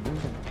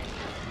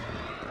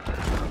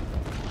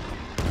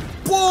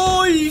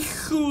 Boy!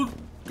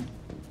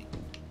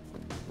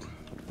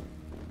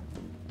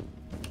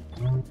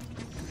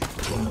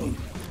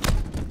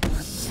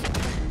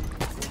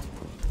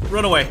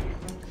 Run away.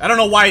 I don't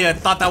know why I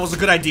thought that was a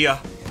good idea.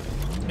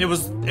 It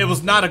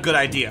was not a good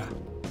idea.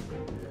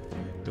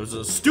 It was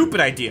a stupid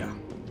idea.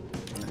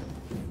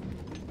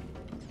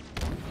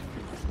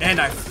 And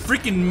I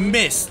freaking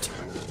missed.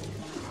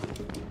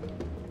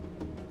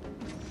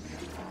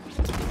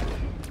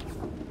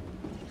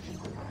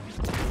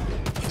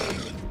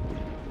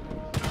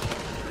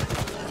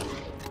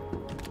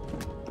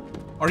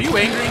 Are you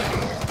angry?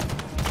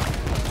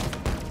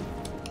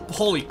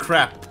 Holy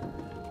crap.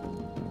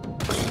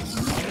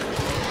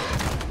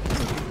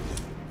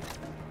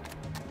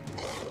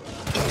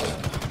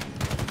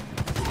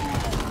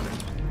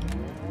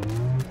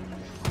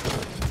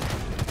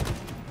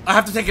 I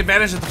have to take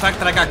advantage of the fact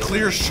that I got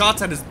clear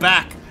shots at his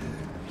back.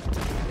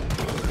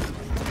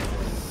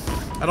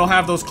 I don't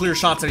have those clear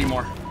shots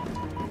anymore.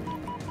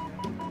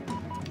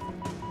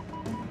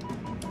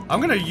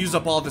 I'm gonna use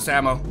up all this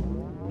ammo.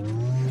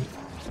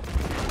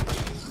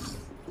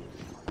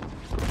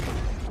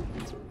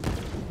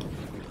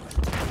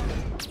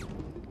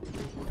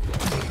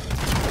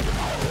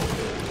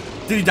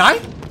 Did he die?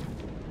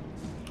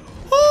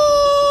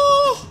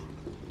 Oh!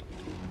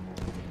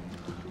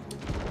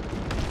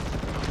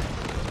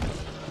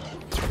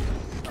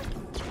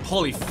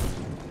 Holy f—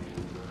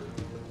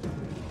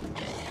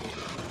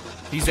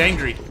 he's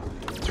angry.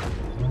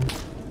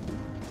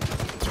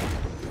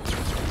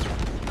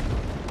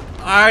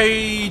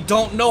 I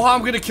don't know how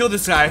I'm gonna kill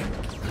this guy.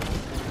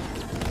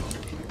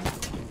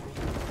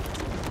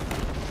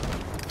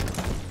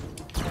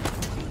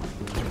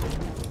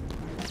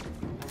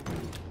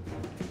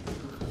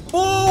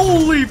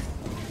 Holy!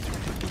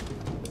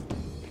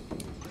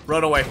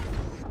 Run away.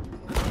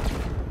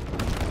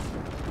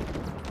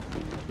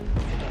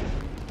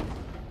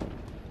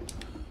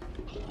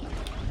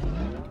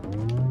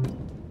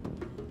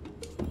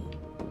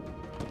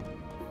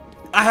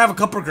 I have a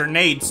couple of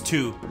grenades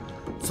too,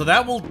 so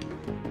that will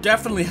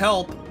definitely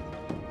help.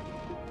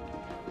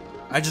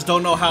 I just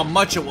don't know how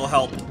much it will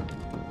help.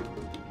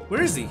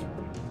 Where is he?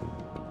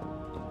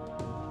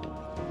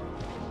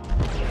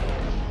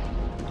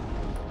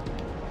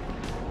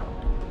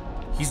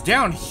 He's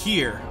down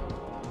here.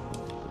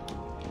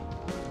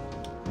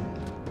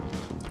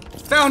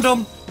 Found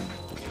him!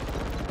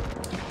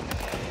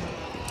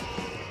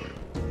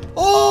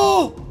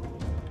 Oh!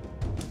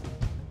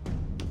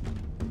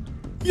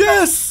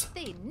 Yes!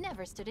 They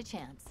never stood a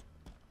chance.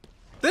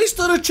 They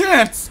stood a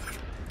chance!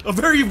 A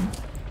very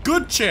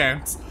good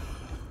chance.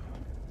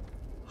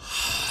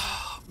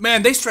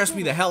 Man, they stressed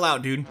me the hell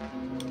out, dude.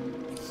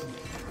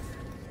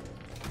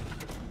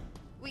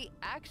 We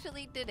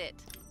actually did it.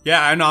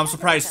 Yeah, I know, I'm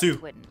surprised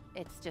too.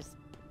 It's just,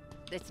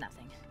 it's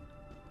nothing.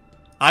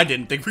 I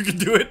didn't think we could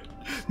do it.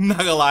 Not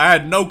gonna lie, I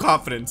had no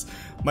confidence.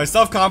 My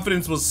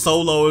self-confidence was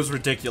so low, it was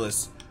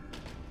ridiculous.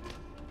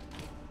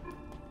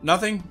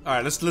 Nothing?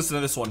 Alright, let's listen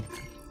to this one.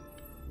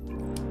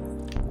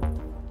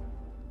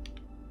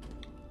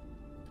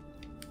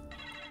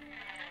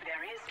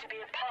 There is to be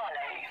a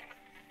parley.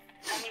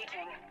 A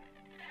meeting.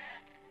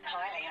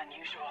 Highly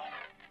unusual.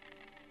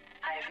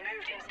 I have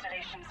moved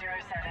Installation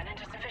 07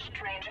 into sufficient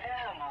range of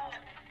their homeworld.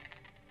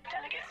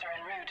 Delegates are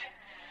en route.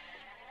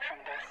 From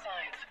both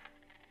sides.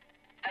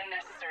 A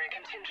necessary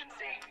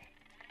contingency,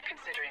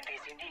 considering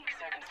these unique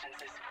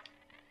circumstances.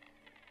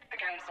 The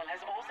Council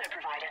has also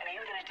provided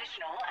me with an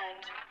additional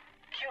and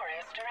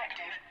curious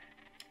directive.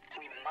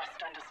 We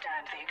must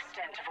understand the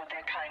extent of what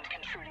their kind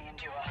can truly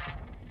endure.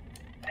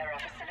 There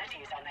are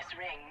facilities on this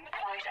ring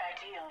quite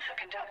ideal for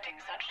conducting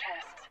such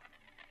tests.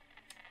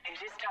 It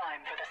is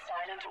time for the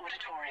silent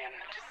auditorium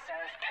to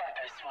serve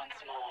purpose once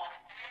more.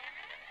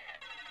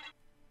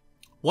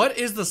 What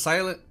is the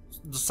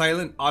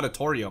silent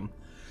auditorium?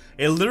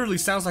 It literally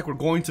sounds like we're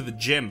going to the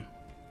gym.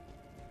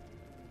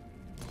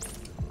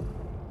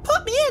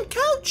 Put me in,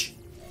 coach!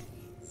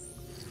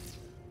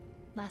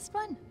 Last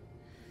one.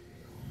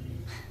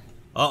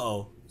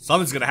 Uh-oh.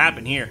 Something's gonna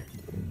happen here.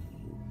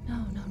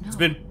 No. It's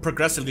been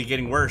progressively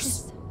getting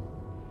worse.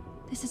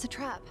 This is a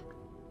trap.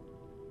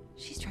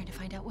 She's trying to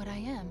find out what I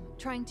am.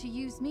 Trying to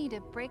use me to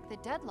break the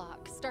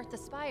deadlock, start the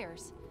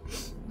spires.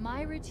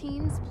 My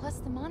routines plus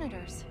the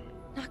monitors.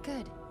 Not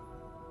good.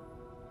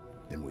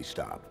 Then we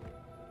stop.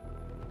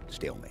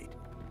 Stalemate.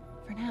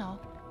 For now.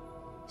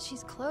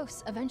 She's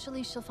close.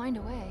 Eventually she'll find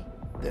a way.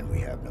 Then we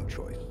have no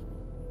choice.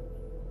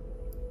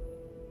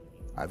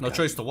 No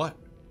choice to what?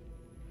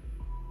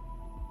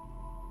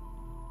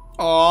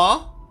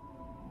 Aww.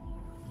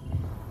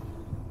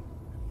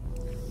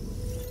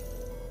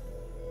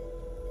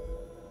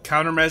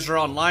 Countermeasure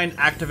online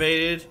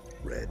activated.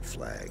 Red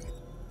flag.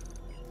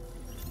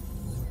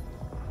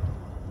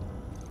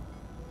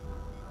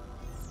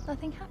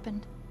 Nothing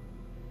happened.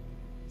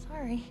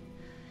 Sorry.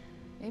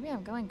 Maybe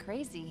I'm going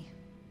crazy.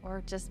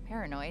 Or just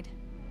paranoid.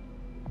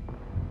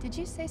 Did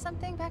you say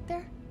something back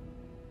there?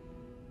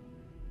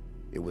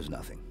 It was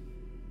nothing.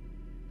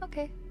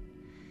 Okay.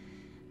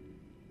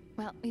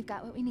 Well, we've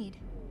got what we need.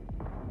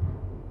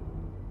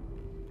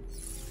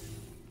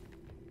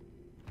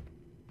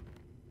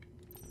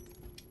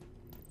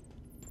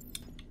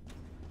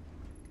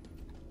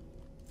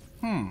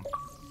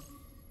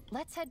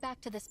 Let's head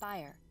back to the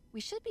spire.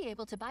 We should be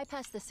able to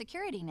bypass the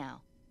security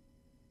now.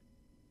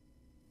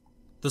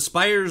 The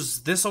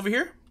spire's this over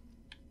here?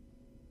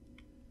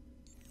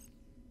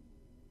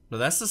 No,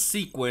 that's the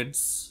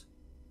sequence.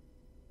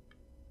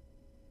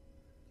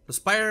 The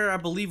spire, I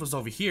believe, was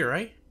over here,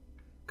 right?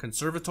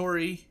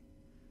 Conservatory.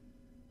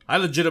 I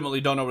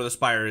legitimately don't know where the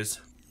spire is.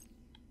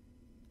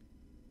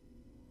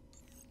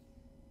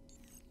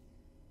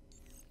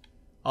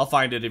 I'll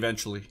find it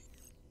eventually.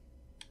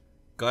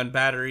 Gun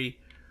battery.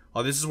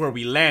 Oh, this is where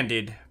we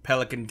landed.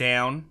 Pelican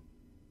down.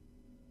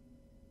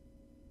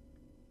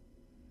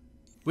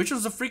 Which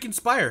was the freaking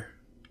spire?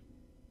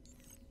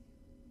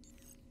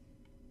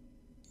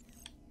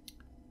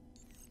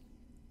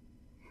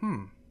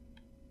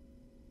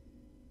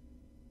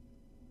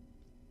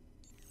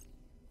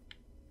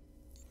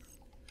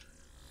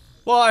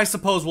 Well, I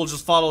suppose we'll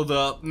just follow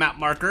the map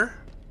marker.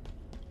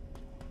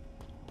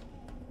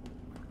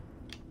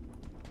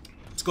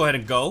 Let's go ahead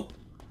and go.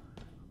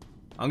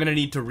 I'm gonna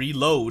need to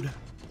reload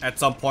at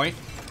some point.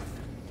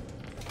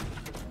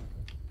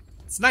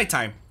 It's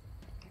nighttime.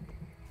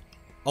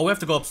 Oh, we have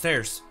to go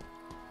upstairs.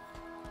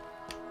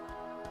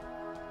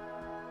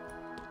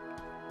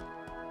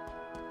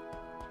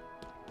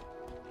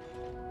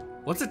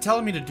 What's it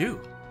telling me to do?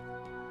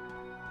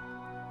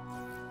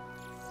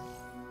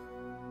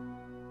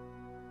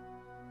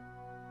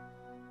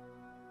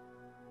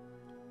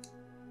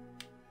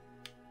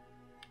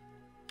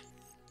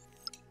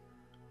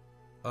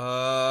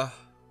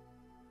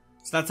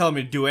 It's not telling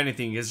me to do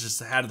anything, it's just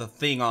had the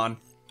thing on.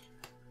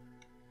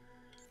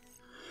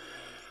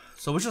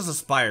 So which is the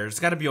spire? It's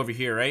gotta be over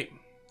here, right?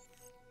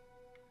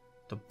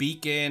 The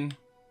beacon.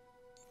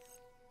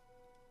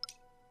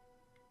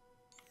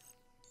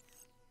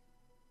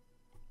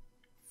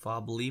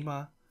 Fob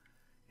Lima.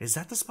 Is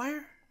that the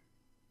spire?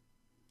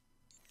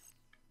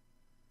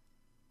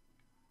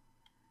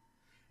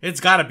 It's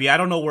gotta be. I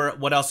don't know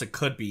what else it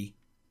could be.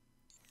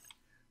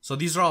 So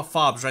these are all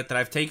fobs, right, that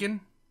I've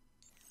taken?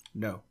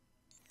 No.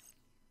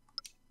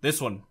 This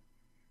one.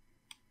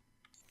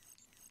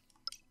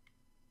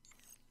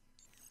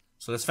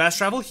 So let's fast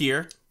travel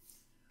here.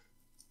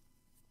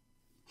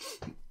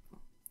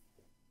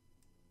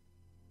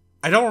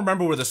 I don't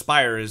remember where the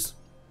spire is.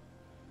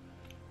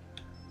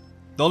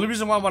 The only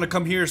reason why I want to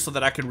come here is so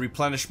that I can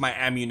replenish my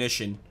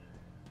ammunition.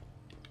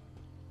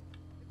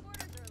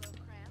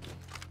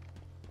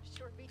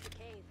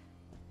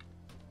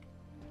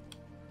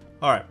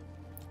 Alright.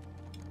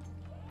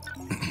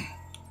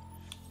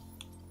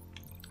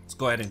 Let's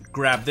go ahead and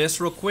grab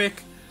this real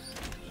quick.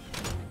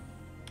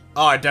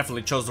 Oh, I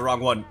definitely chose the wrong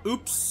one.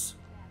 Oops.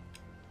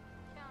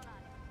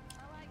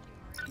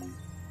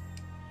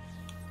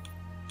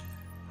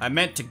 I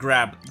meant to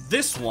grab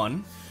this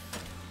one.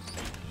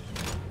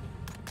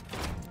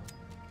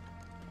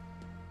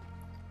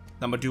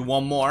 I'm gonna do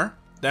one more.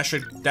 That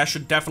should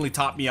definitely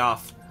top me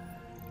off.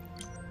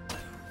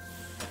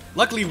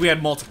 Luckily, we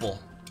had multiple.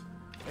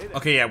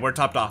 Okay, yeah, we're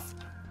topped off.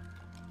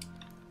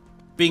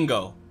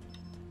 Bingo.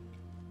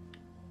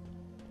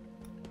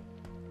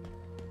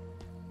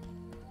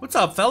 What's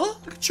up, fella?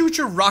 Look at you with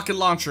your rocket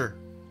launcher.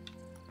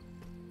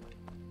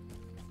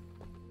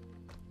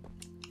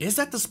 Is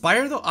that the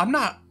spire though? I'm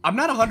not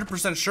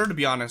 100% sure, to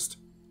be honest.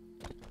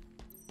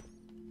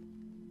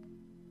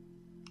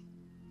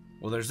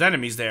 Well, there's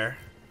enemies there.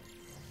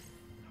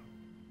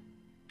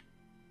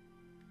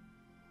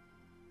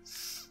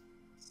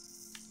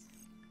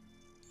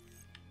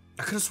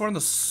 I could have sworn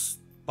the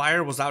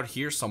spire was out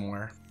here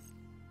somewhere.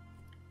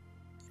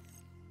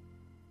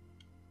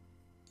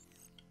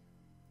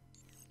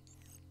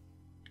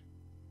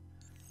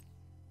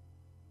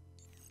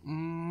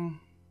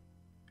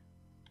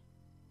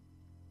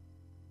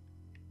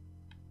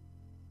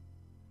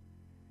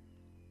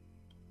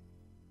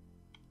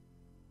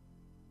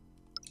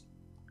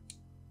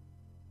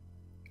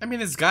 I mean,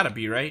 it's gotta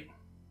be, right?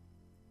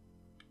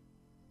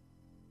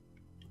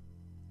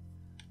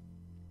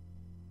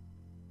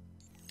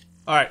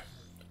 Alright.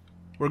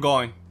 We're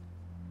going.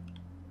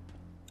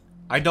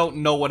 I don't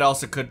know what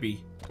else it could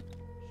be.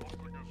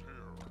 Something is here.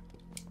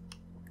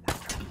 We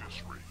keep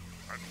this ring,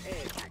 and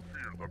all will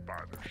fear the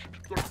banished.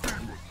 The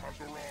demon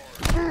has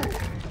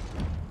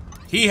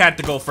arrived. He had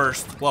to go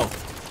first. Whoa.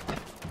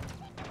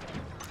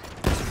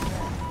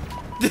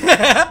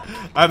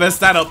 I messed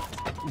that up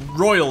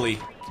royally.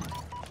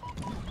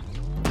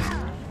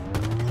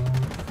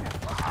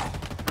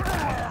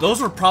 Those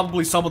were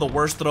probably some of the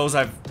worst throws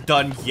I've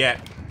done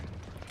yet.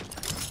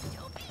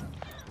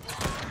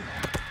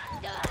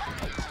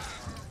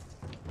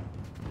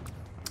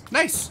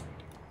 Nice.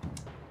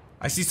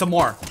 I see some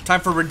more. Time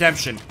for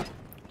redemption.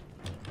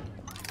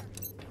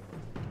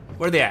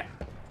 Where are they at?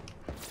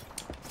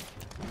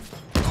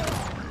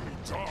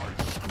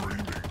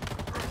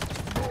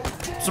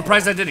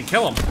 Surprised I didn't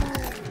kill him.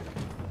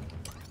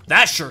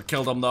 That sure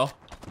killed him though.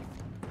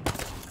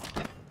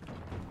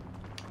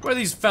 Where are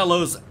these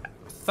fellas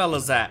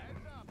at?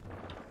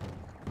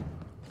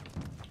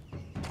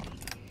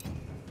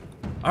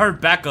 I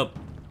heard backup.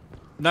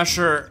 I'm not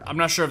sure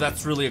if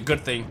that's really a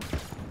good thing.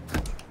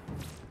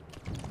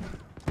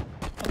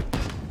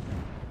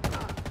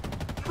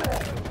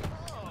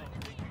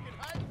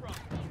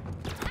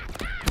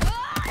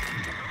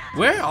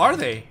 Where are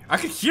they? I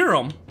could hear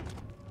them.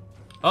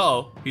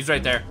 Uh-oh, he's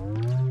right there.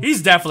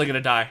 He's definitely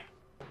gonna die.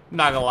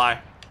 Not gonna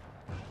lie.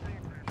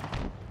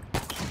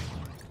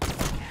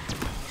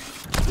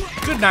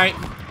 Good night.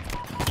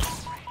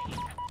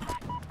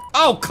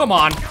 Oh, come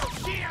on.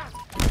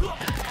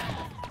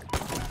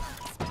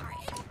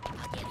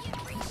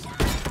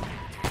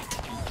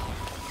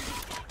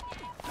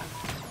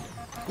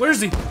 Where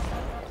is he?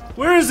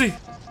 Where is he?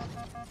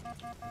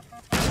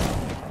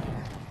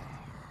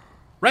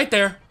 Right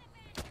there.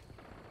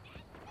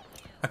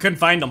 I couldn't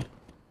find him.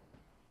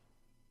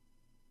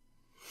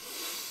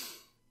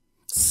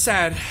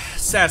 Sad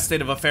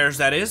state of affairs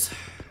that is.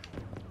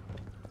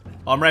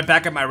 I'm right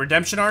back at my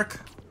redemption arc.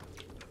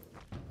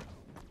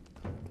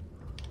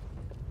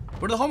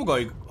 Where'd the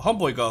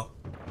homeboy go?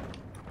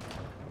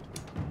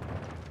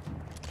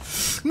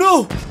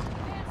 No!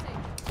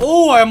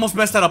 Oh, I almost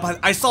messed that up.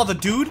 I saw the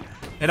dude,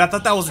 and I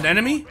thought that was an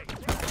enemy.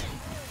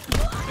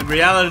 In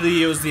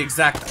reality, it was the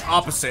exact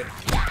opposite.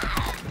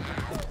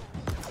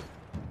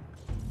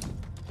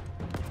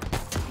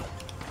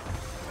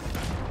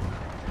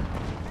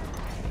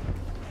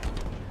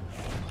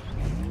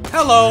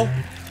 Hello.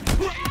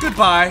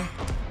 Goodbye.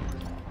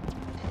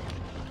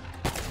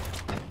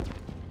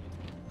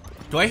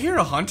 Do I hear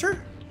a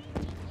hunter?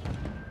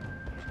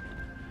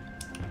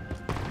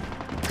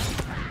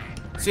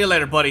 See you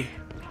later, buddy.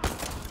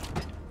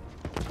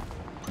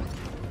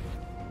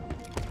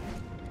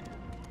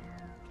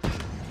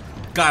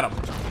 Got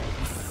him.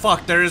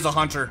 Fuck, there is a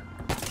hunter.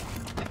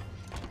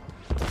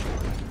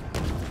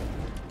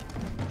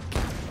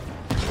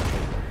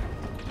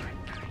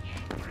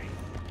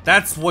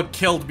 That's what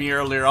killed me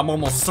earlier. I'm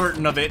almost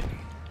certain of it.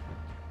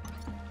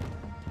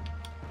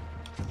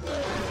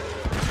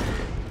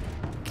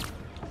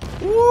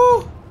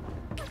 Woo!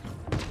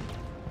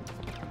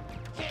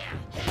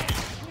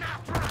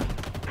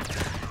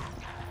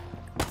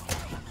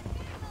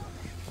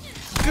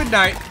 Good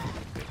night.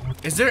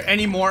 Is there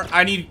any more?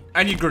 I need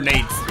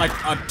grenades, like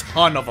a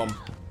ton of them,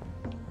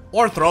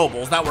 or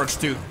throwables. That works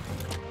too.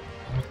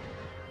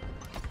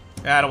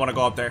 Yeah, I don't want to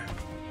go up there.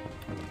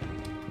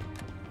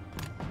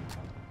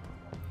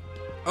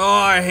 Oh,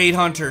 I hate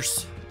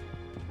hunters.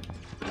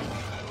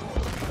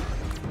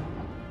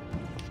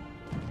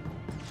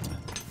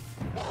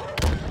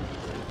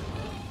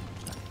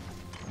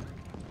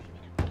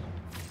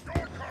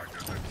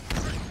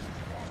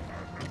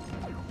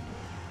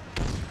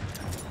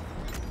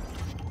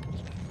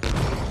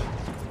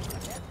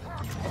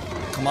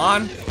 Come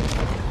on.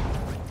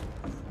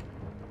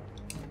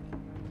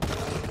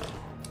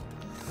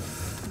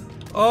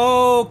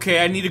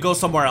 Okay, I need to go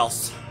somewhere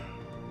else.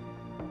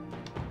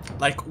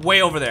 Like,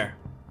 way over there.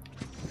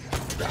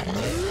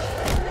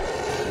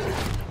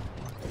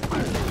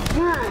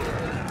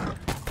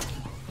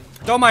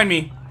 Don't mind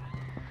me.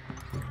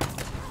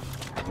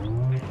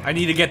 I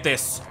need to get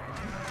this.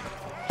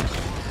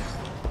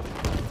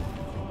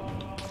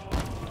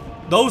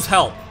 Those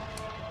help.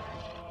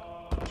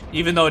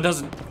 Even though it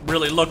doesn't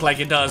really look like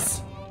it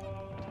does.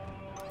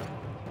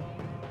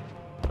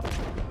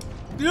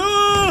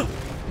 Yeah!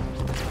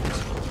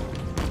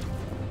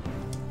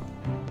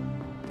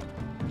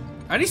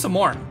 I need some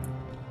more.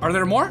 Are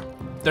there more?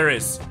 There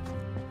is.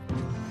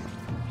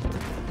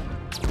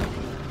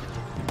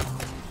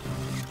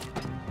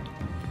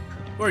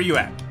 Where are you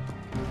at?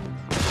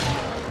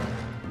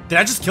 Did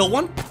I just kill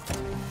one?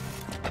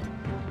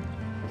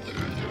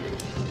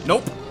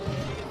 Nope.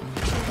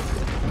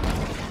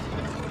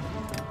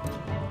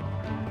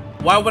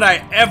 Why would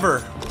I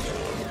ever?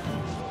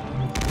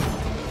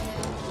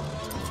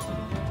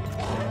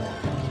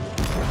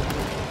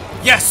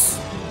 Yes!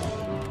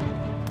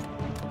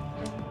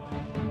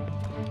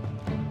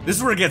 This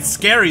is where it gets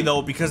scary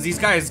though, because these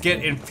guys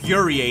get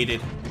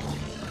infuriated.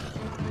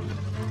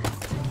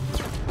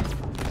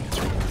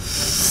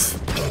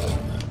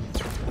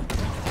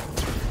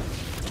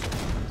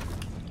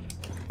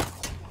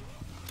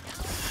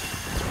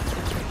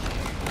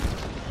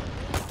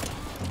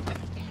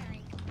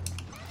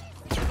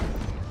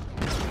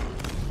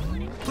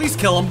 Please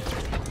kill him.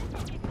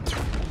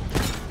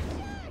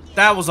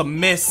 That was a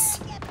miss.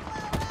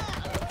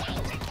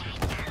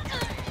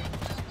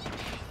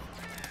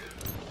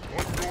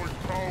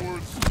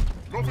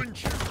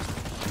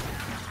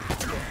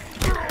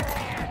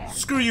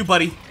 Screw you,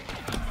 buddy.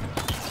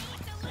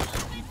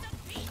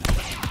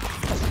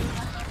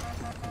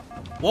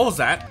 What was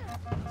that?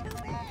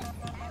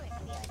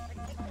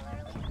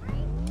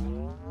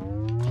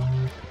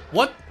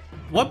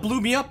 What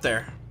blew me up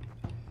there?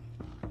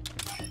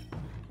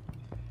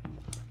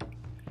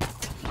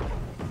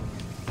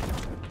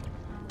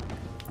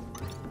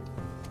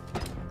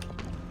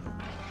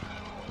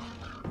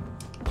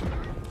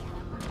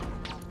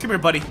 Come here,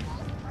 buddy.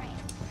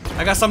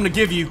 I got something to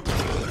give you.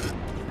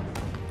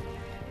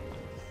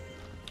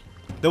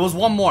 There was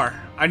one more.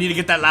 I need to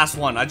get that last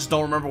one. I just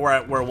don't remember where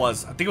it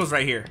was. I think it was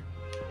right here.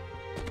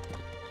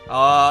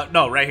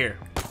 No, right here.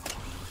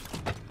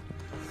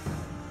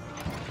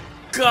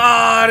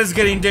 God, it's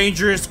getting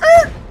dangerous.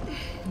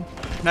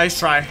 Nice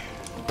try.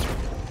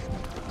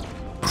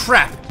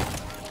 Crap.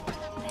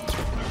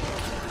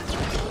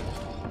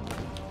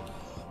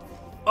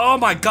 Oh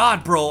my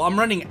God, bro. I'm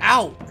running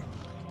out.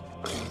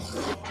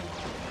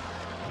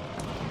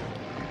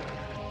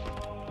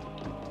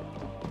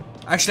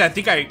 Actually, I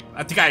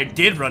think I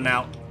did run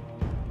out.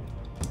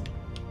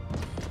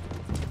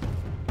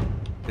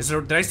 Is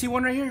there? Did I see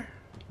one right here?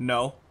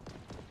 No.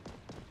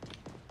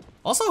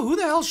 Also, who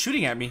the hell's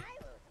shooting at me?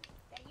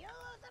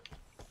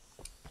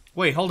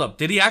 Wait, hold up.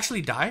 Did he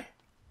actually die?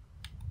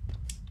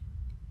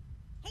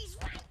 He's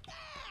right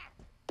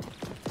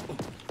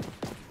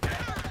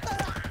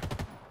there.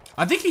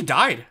 I think he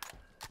died.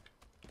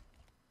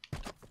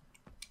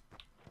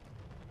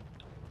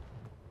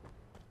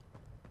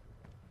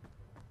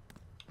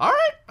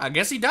 Alright, I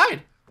guess he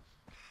died.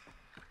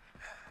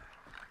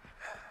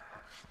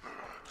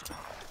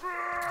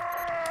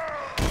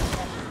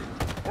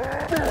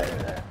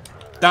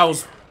 That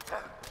was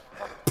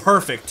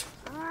perfect.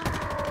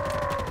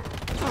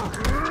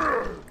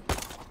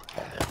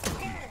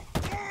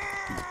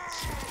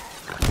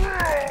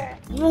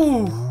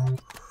 Woo!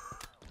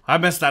 I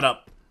messed that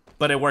up,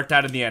 but it worked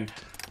out in the end.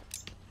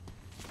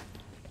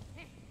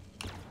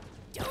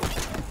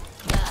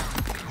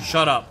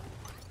 Shut up.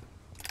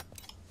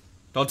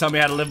 Don't tell me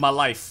how to live my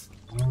life.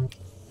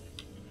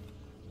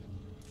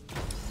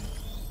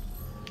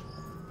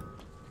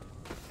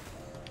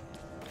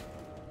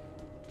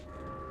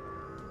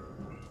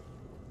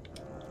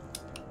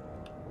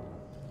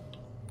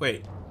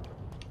 Wait.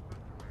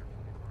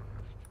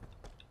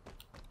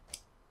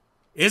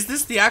 Is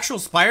this the actual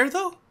spire,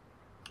 though?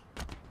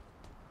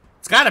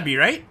 It's gotta be,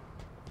 right?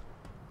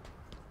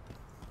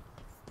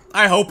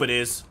 I hope it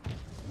is.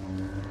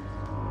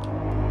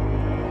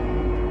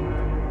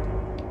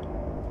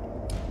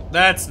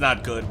 That's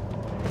not good.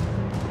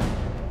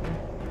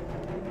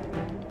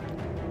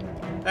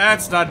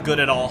 That's not good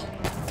at all.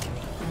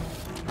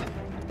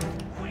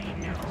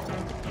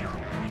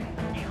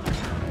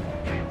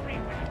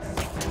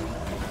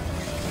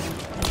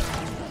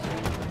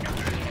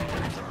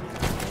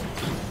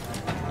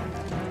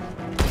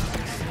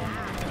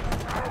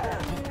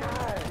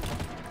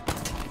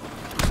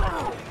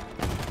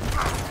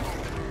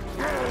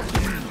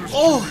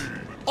 Oh!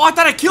 Oh, I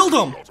thought I killed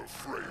him!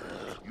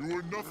 You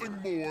are nothing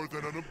more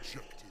than an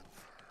objective.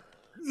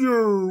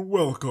 You're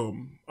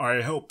welcome. I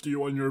helped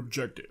you on your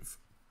objective.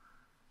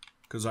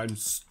 'Cause I'm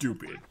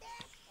stupid.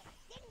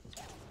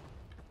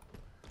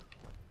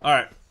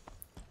 Alright.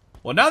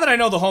 Well, now that I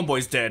know the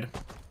homeboy's dead,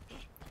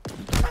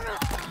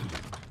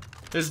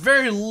 there's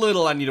very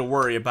little I need to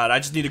worry about. I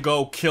just need to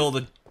go kill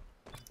the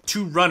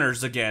 2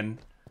 runners again.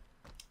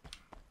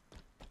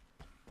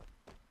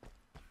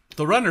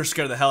 The runners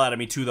scare the hell out of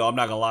me too, though, I'm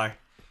not gonna lie.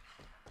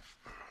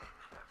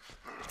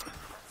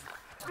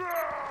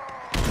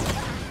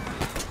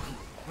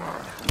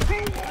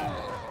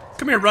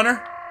 Come here,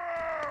 runner.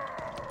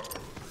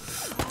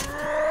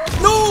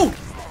 No!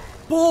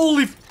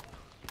 Holy...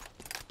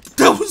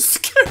 That was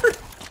scary.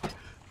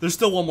 There's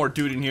still one more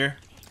dude in here.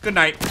 Good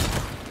night.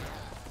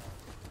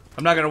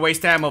 I'm not gonna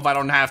waste ammo if I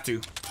don't have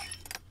to.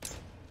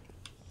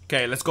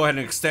 Okay, let's go ahead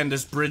and extend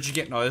this bridge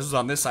again. No, this is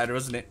on this side,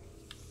 wasn't it?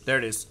 There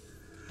it is.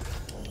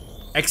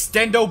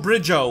 Extendo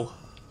Bridgeo.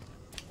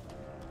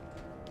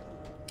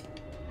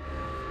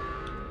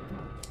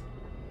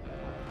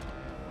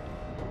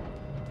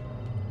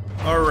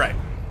 Alright.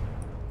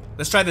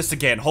 Let's try this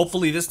again.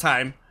 Hopefully this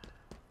time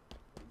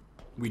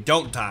we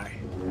don't die.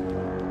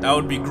 That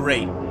would be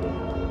great.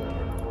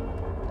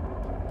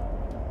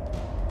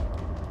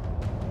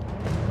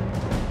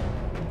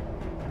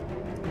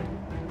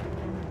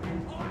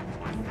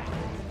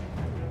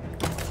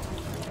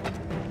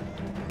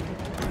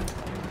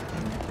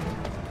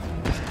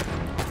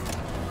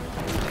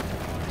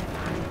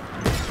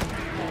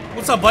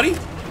 What's up, buddy?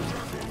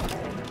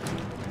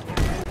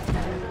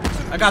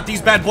 I got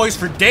these bad boys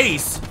for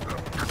days.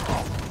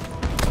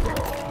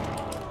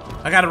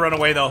 I gotta run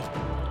away, though.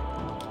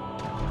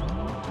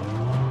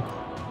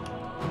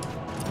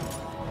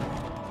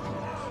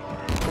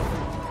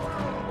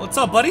 What's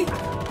up, buddy?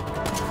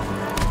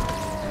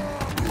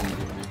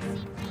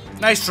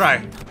 Nice try.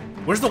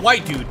 Where's the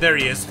white dude? There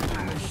he is.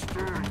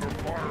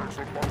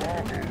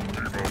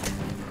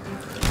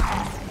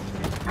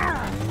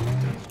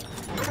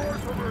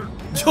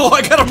 Oh,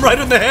 I got him right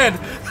in the head.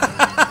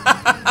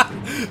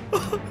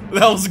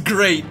 That was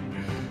great.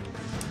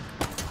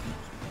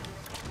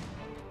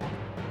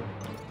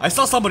 I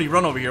saw somebody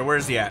run over here. Where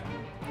is he at?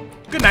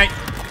 Good night.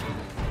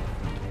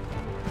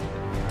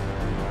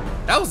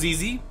 That was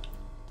easy.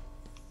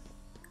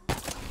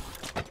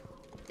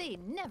 They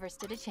never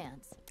stood a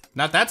chance.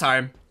 Not that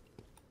time.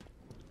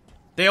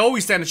 They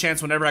always stand a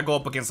chance whenever I go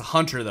up against a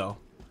hunter, though.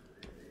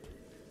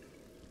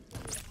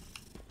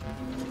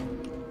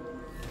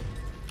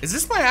 Is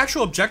this my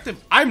actual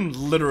objective? I'm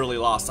literally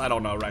lost. I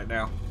don't know right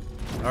now.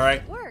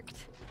 Alright. It worked.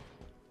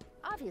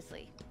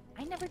 Obviously.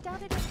 I never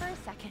doubted it for a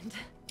second.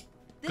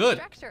 This Good.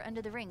 structure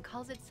under the ring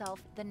calls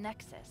itself the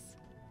Nexus.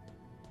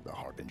 The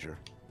Harbinger.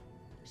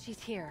 She's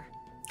here.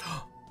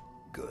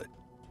 Good.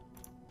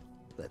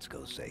 Let's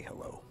go say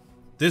hello.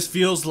 This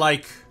feels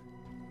like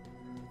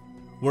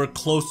we're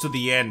close to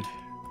the end.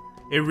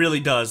 It really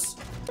does.